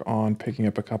 Let's work on picking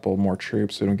up a couple more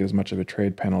troops so we don't get as much of a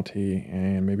trade penalty,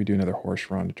 and maybe do another horse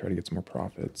run to try to get some more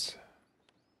profits.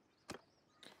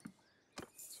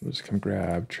 So we'll just come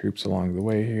grab troops along the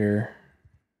way here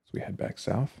as we head back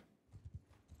south.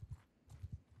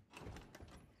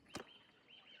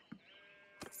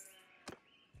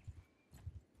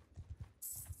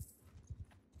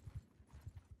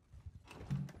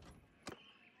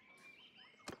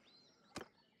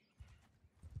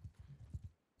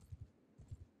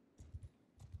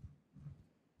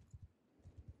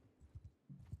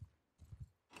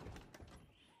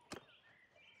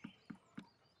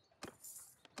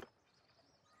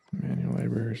 Manual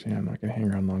laborers, yeah, I'm not going to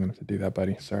hang around long enough to do that,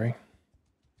 buddy. Sorry.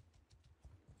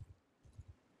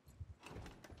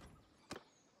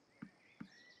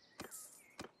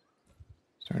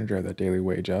 Starting to drive that daily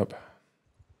wage up. So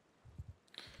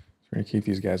we're going to keep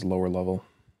these guys lower level.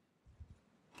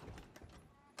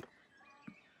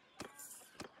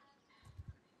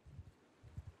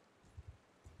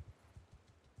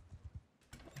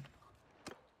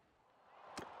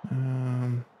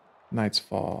 Night's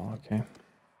Fall, okay.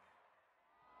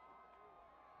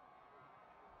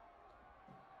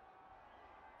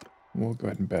 We'll go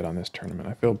ahead and bet on this tournament.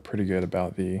 I feel pretty good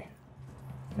about the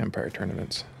Empire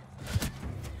tournaments.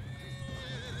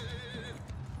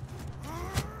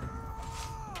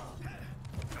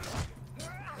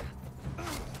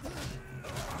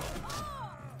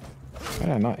 Why did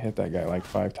I not hit that guy like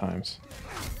 5 times?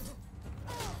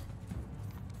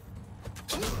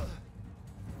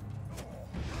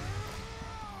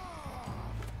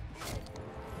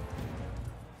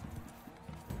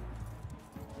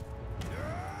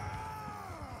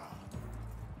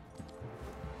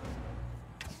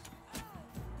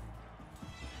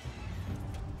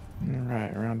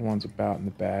 Alright, round 1's about in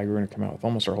the bag. We're going to come out with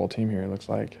almost our whole team here, it looks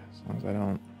like. As long as I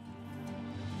don't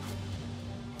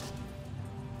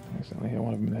accidentally hit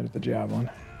one of them in the head with the javelin.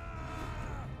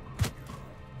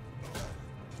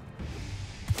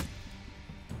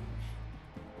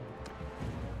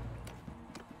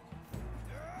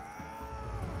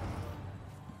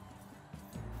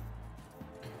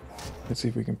 Let's see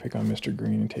if we can pick on Mr.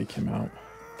 Green and take him out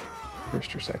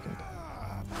first or second.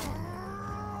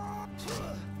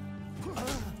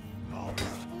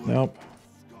 Nope.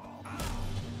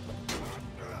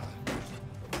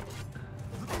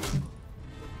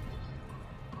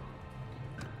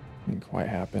 Didn't quite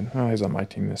happen. Oh, he's on my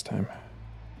team this time.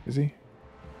 Is he?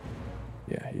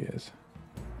 Yeah, he is.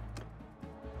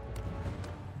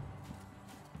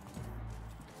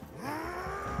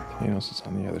 Thanos is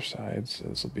on the other side, so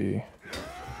this will be...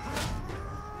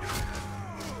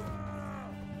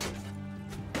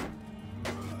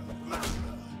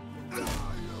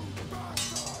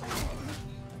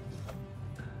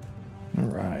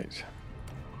 Alright.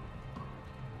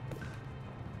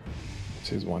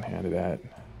 This is one-handed at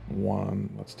 1.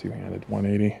 What's two-handed?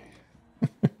 180.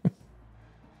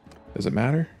 Does it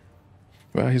matter?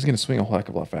 Well, he's going to swing a heck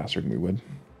of a lot faster than we would.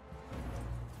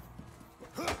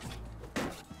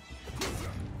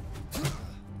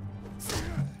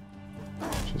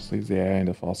 Just leaves the AI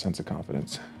into a false sense of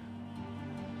confidence.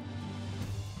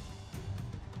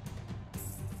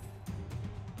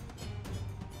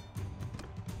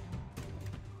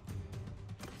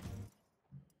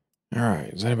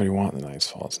 Alright, does anybody want the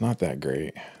Nightfall? It's not that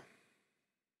great.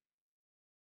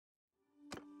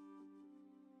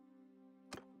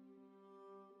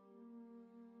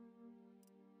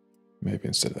 Maybe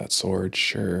instead of that sword,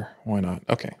 sure, why not?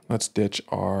 Okay, let's ditch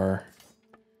our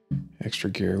extra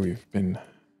gear we've been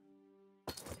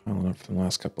piling up from the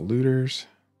last couple looters.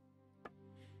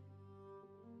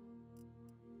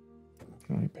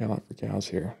 Can only pay a lot for cows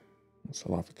here. Let's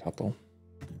sell off a couple.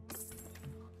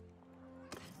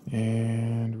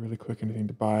 And really quick, anything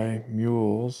to buy?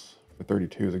 Mules for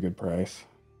 32 is a good price.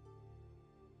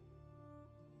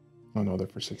 Oh no, they're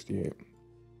for 68.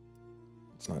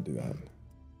 Let's not do that.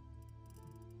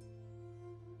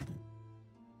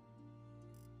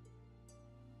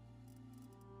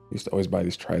 I used to always buy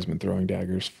these tribesmen throwing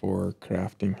daggers for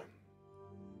crafting.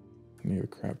 I need a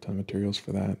crap ton of materials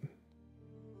for that.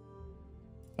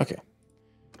 Okay.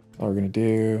 All we're going to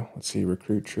do, let's see,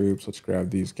 recruit troops. Let's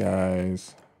grab these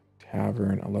guys.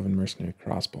 Tavern, 11 mercenary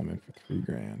crossbowmen for 3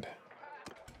 grand.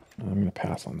 I'm going to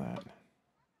pass on that.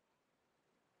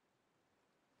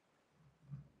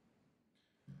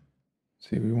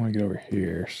 See, we want to get over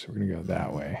here, so we're going to go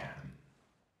that way.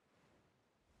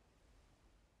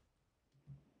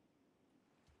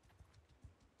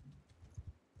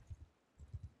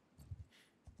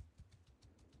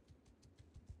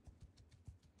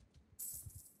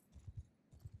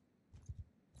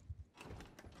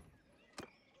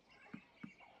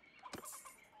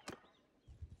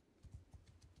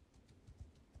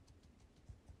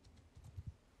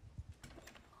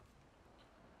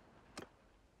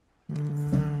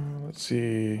 Let's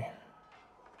see.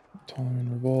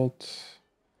 Ptolemaic Revolt.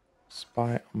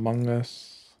 Spy Among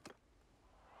Us.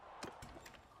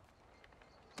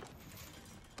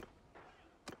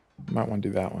 Might want to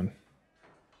do that one.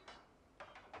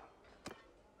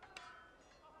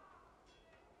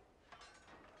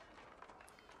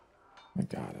 I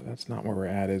got it. That's not where we're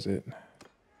at, is it?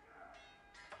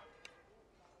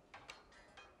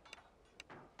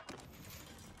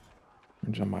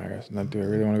 Jamairas. Now, do I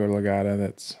really want to go to Legata?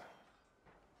 That's...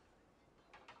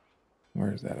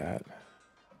 Where is that at?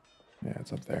 Yeah,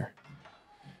 it's up there.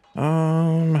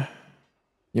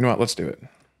 You know what? Let's do it.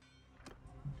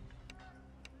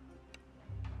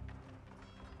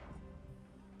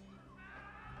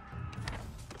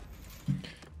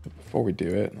 But before we do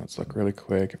it, let's look really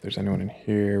quick. If there's anyone in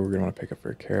here, we're going to want to pick up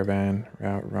for a caravan.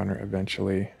 Route runner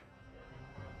eventually.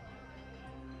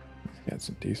 He's got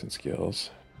some decent skills.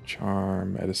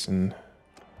 Charm, medicine.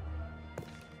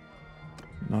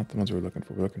 Not the ones we're looking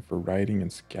for. We're looking for writing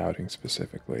and scouting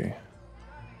specifically.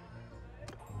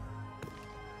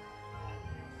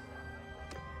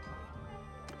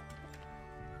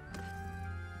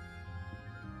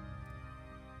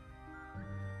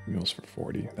 Mules for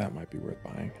 40. That might be worth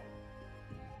buying.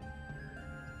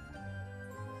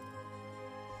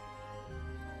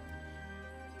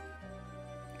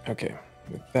 Okay,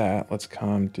 with that, let's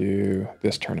come do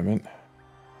this tournament.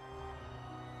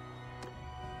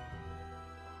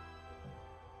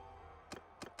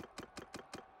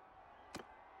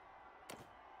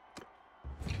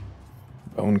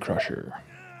 Bone Crusher.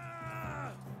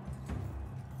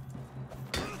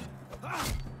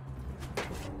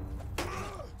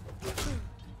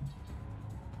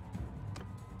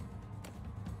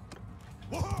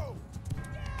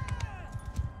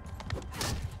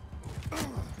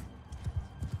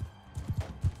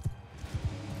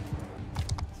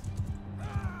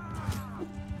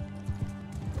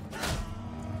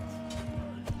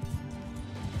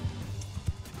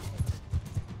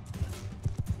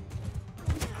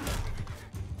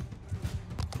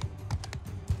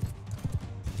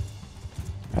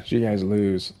 How did you guys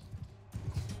lose?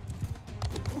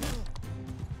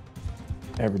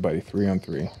 Everybody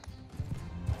 3-on-3.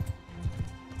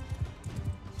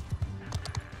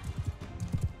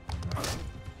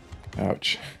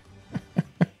 Ouch.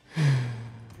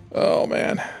 Oh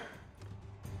man.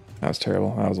 That was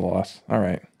terrible. That was a loss.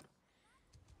 Alright.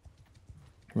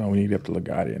 Well, we need to get up to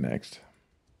LaGuardia next.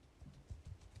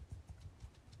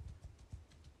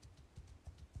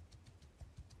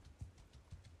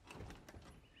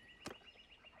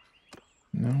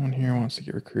 No one here wants to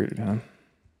get recruited, huh?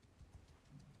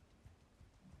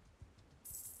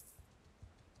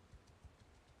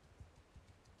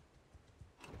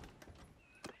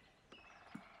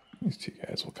 These two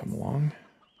guys will come along.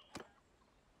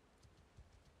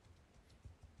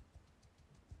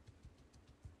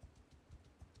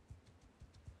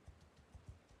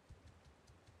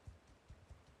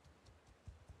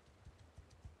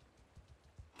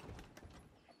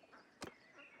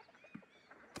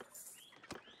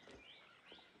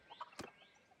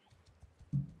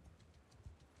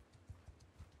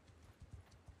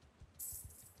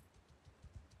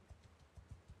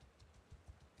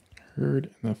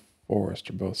 Herd and the forest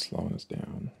are both slowing us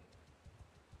down.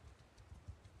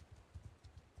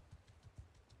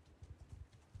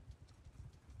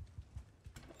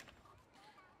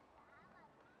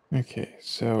 Okay,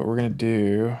 so what we're going to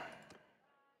do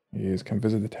is come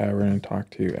visit the tavern and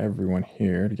talk to everyone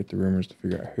here to get the rumors to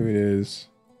figure out who it is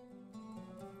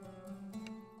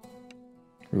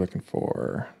we're looking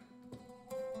for.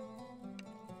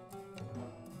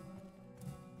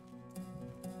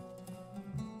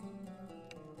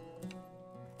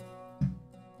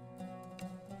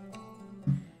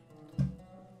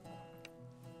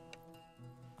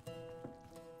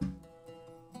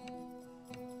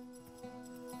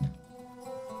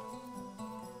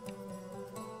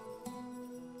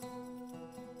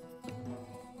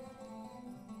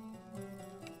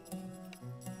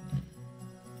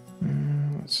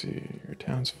 Let's see, your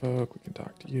townsfolk, we can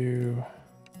talk to you.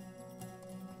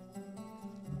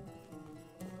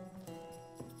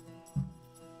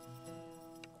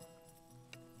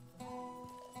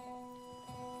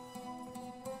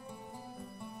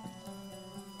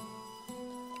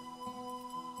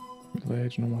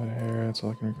 Middle-aged, normal head of hair, that's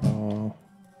all I can recall.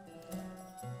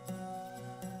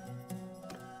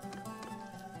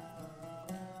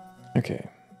 Okay,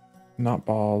 not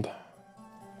bald.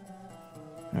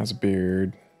 Has a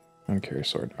beard. Don't carry a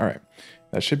sword. All right,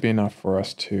 that should be enough for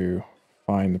us to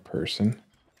find the person.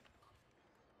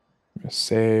 I'm gonna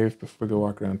save before we go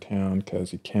walk around town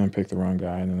because you can pick the wrong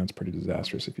guy, and then that's pretty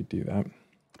disastrous if you do that.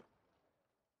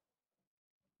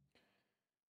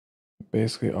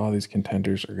 Basically, all these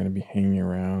contenders are going to be hanging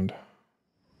around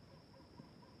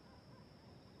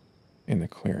in the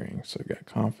clearing. So we got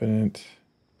confident.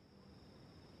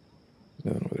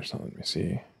 There's nothing where there's something. Let me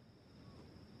see.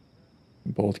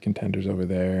 Bold contenders over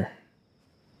there.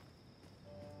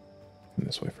 And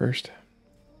this way first.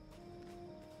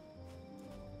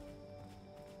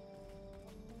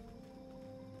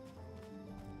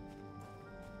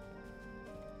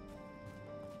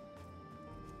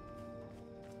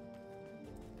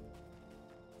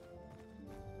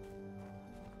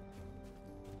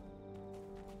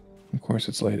 Of course,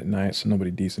 it's late at night, so nobody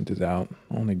decent is out.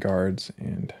 Only guards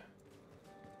and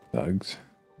thugs.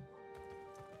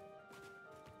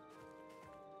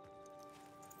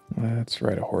 Let's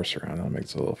ride a horse around. That'll make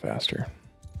it a little faster.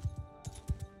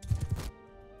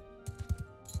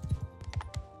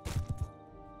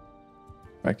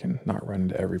 I can not run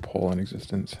into every pole in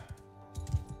existence.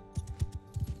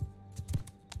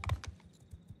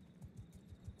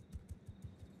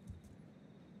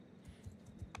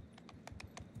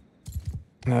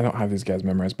 And I don't have these guys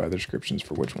memorized by their descriptions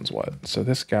for which one's what. So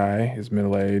this guy is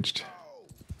middle-aged.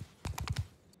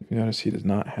 You notice he does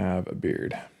not have a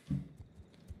beard.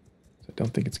 So I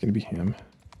don't think it's going to be him.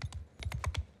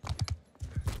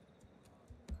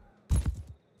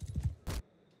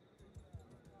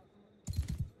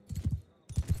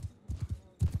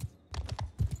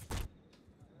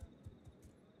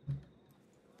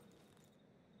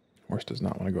 Horse does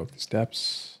not want to go up the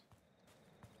steps.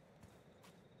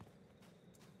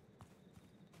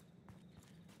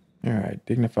 All right,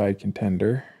 dignified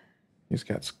contender. He's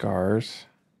got scars.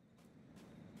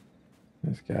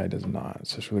 This guy does not.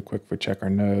 So just really quick, if we check our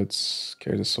notes,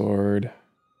 carries a sword,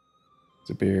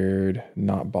 has a beard,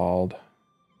 not bald.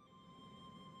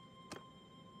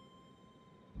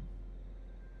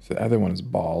 So the other one is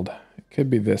bald. It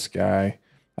could be this guy.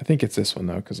 I think it's this one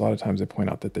though, because a lot of times they point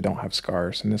out that they don't have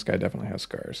scars, and this guy definitely has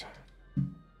scars.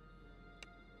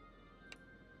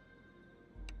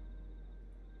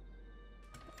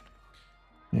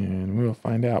 And we will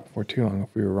find out before too long if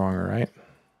we were wrong or right.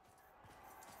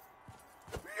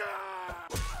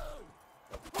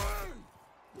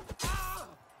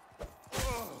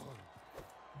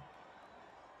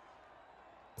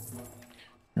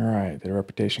 All right, did our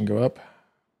reputation go up?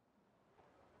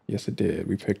 Yes, it did.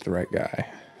 We picked the right guy.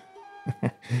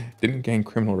 Didn't gain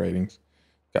criminal ratings.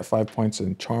 Got 5 points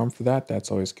in charm for that. That's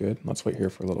always good. Let's wait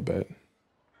here for a little bit.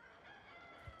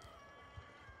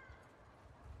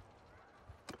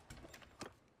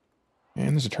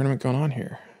 And there's a tournament going on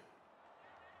here.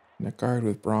 Neck guard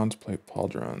with bronze plate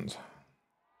pauldrons.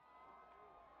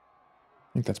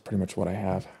 I think that's pretty much what I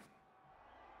have.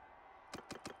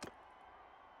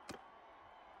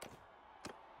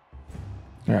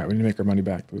 All right, we need to make our money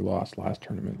back that we lost last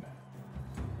tournament.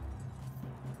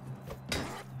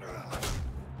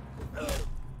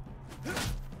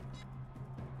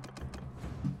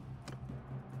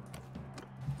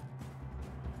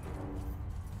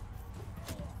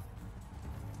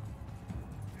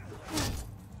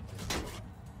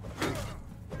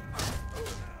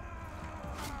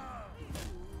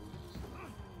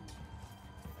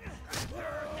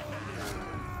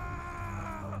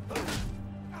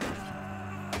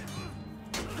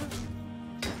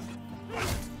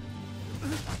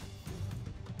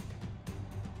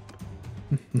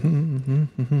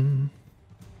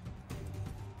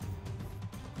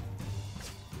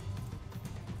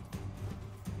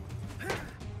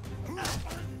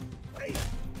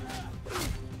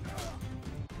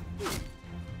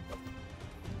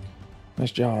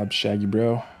 Nice job, Shaggy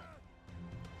Bro.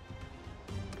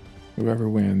 Whoever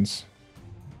wins,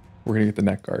 we're gonna get the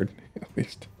neck guard, at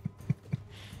least.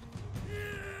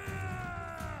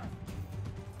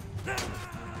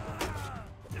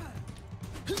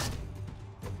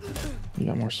 You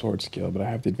got more sword skill, but I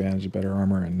have the advantage of better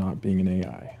armor and not being an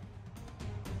AI.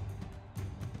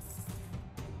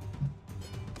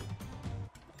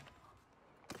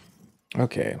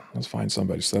 Okay, let's find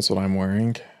somebody. So that's what I'm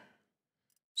wearing.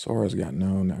 Sora's got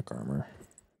no neck armor.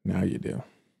 Now you do.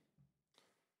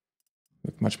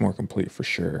 Look much more complete for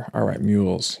sure. All right,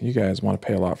 mules. You guys want to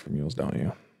pay a lot for mules, don't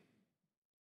you?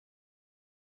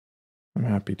 I'm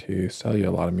happy to sell you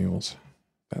a lot of mules.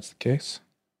 If that's the case.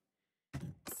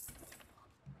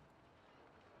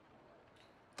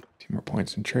 2 more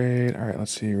points in trade. All right,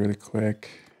 let's see really quick.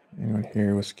 Anyone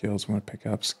here with skills want to pick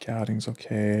up? Scouting's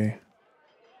okay.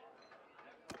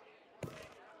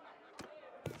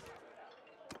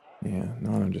 Yeah,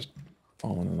 no one I'm just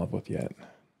falling in love with yet.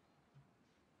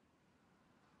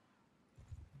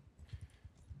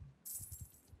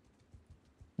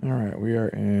 All right, we are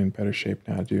in better shape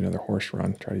now to do another horse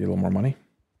run, try to get a little more money.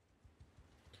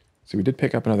 So we did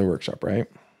pick up another workshop, right?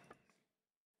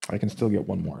 I can still get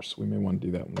one more, so we may want to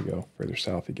do that when we go further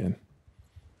south again.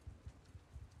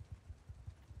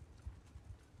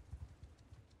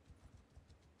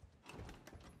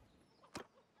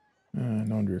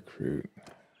 No one to recruit.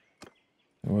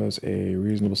 There was a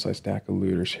reasonable sized stack of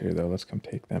looters here, though. Let's come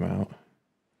take them out.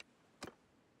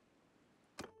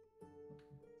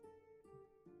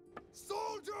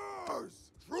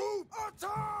 Soldiers! Troop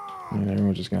attack! And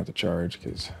everyone's just gonna have to charge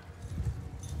because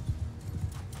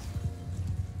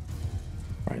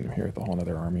I'm here with a whole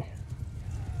other army.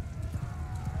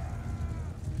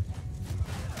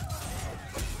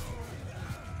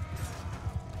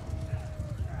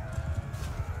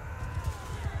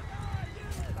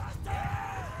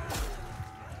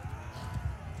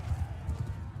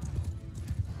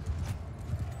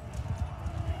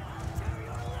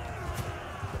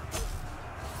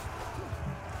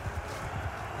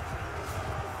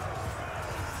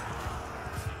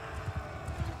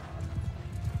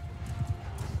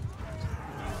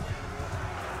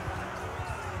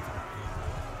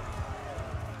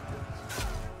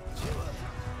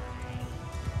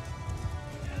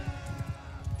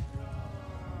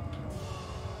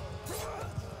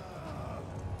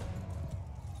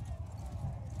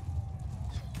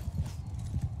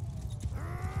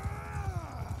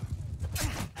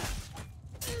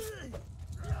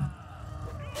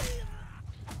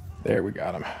 There, we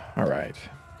got him. All right.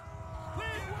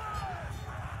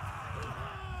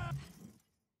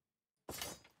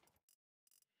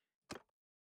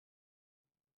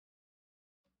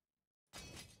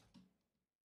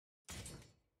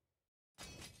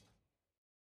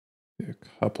 Do a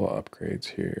couple of upgrades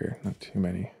here, not too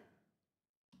many.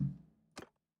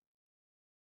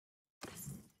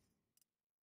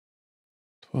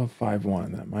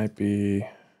 $12.51. That might be.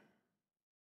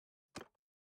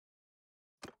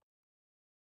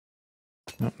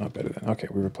 Nope, not better than. Okay,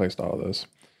 we replaced all of those.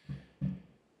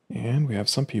 And we have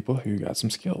some people who got some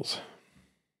skills.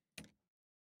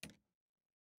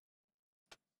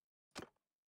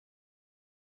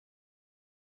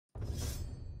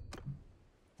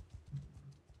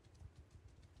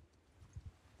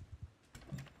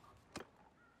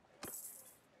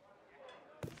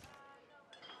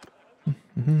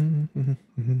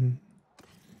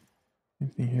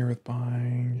 Anything here with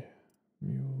buying?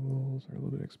 Mules are a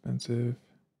little bit expensive.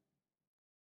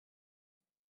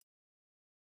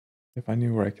 If I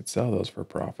knew where I could sell those for a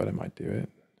profit, I might do it.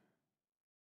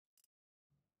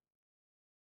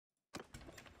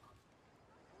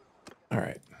 All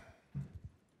right.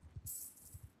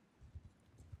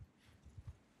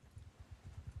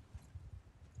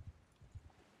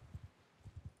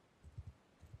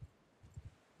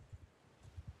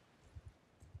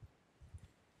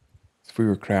 If we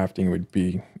were crafting, it would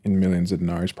be in millions of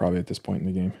dinars probably at this point in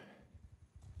the game.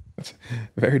 That's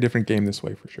a very different game this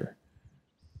way for sure.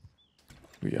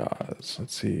 We let's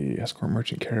see, escort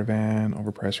merchant caravan,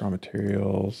 overpriced raw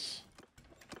materials.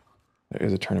 There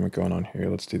is a tournament going on here.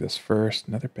 Let's do this first.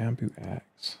 Another bamboo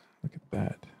axe. Look at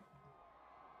that.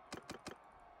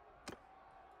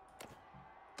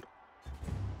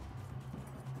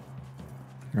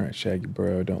 All right, Shaggy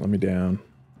bro, don't let me down.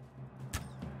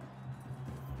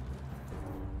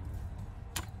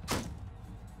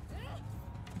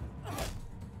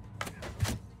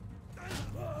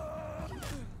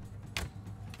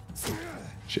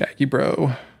 Shaggy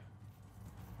bro.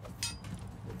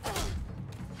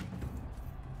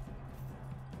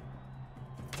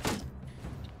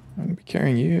 I'm gonna be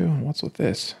carrying you. What's with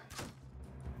this?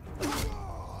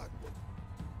 Oh,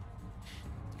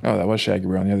 that was Shaggy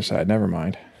bro on the other side. Never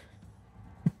mind.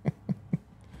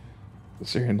 The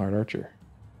Syrian Lord Archer.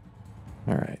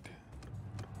 All right.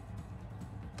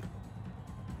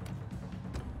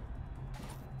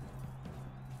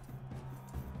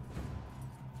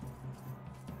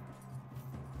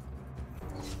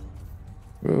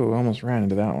 Ooh, almost ran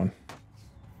into that one.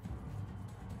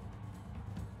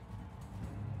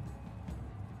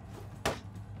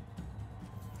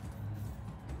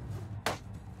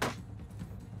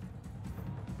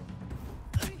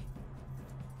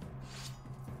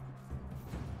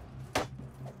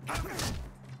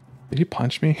 Did he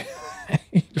punch me?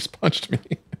 He just punched me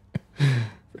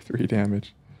for 3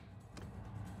 damage.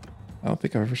 I don't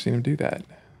think I've ever seen him do that.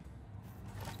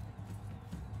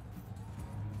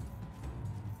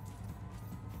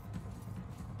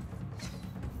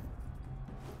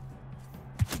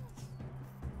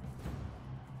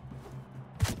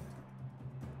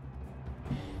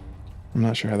 I'm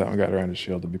not sure how that one got around his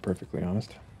shield, to be perfectly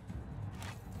honest.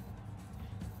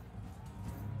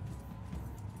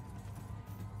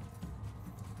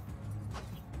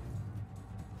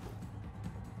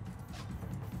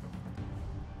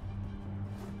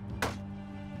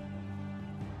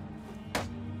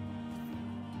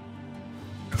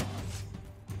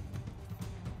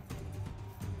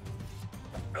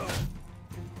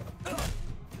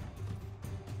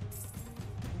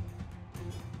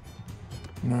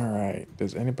 All right,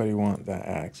 does anybody want that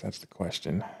axe? That's the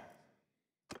question.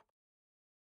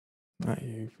 Not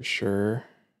you, for sure.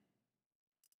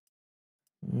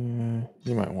 Yeah,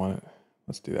 you might want it.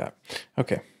 Let's do that.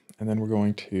 Okay, and then we're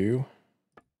going to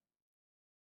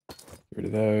get rid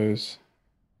of those.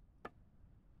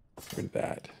 Get rid of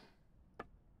that.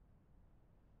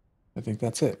 I think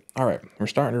that's it. All right, we're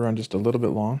starting to run just a little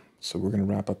bit long, so we're going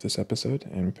to wrap up this episode,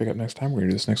 and we pick up next time. We're going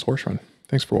to do this next horse run.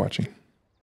 Thanks for watching.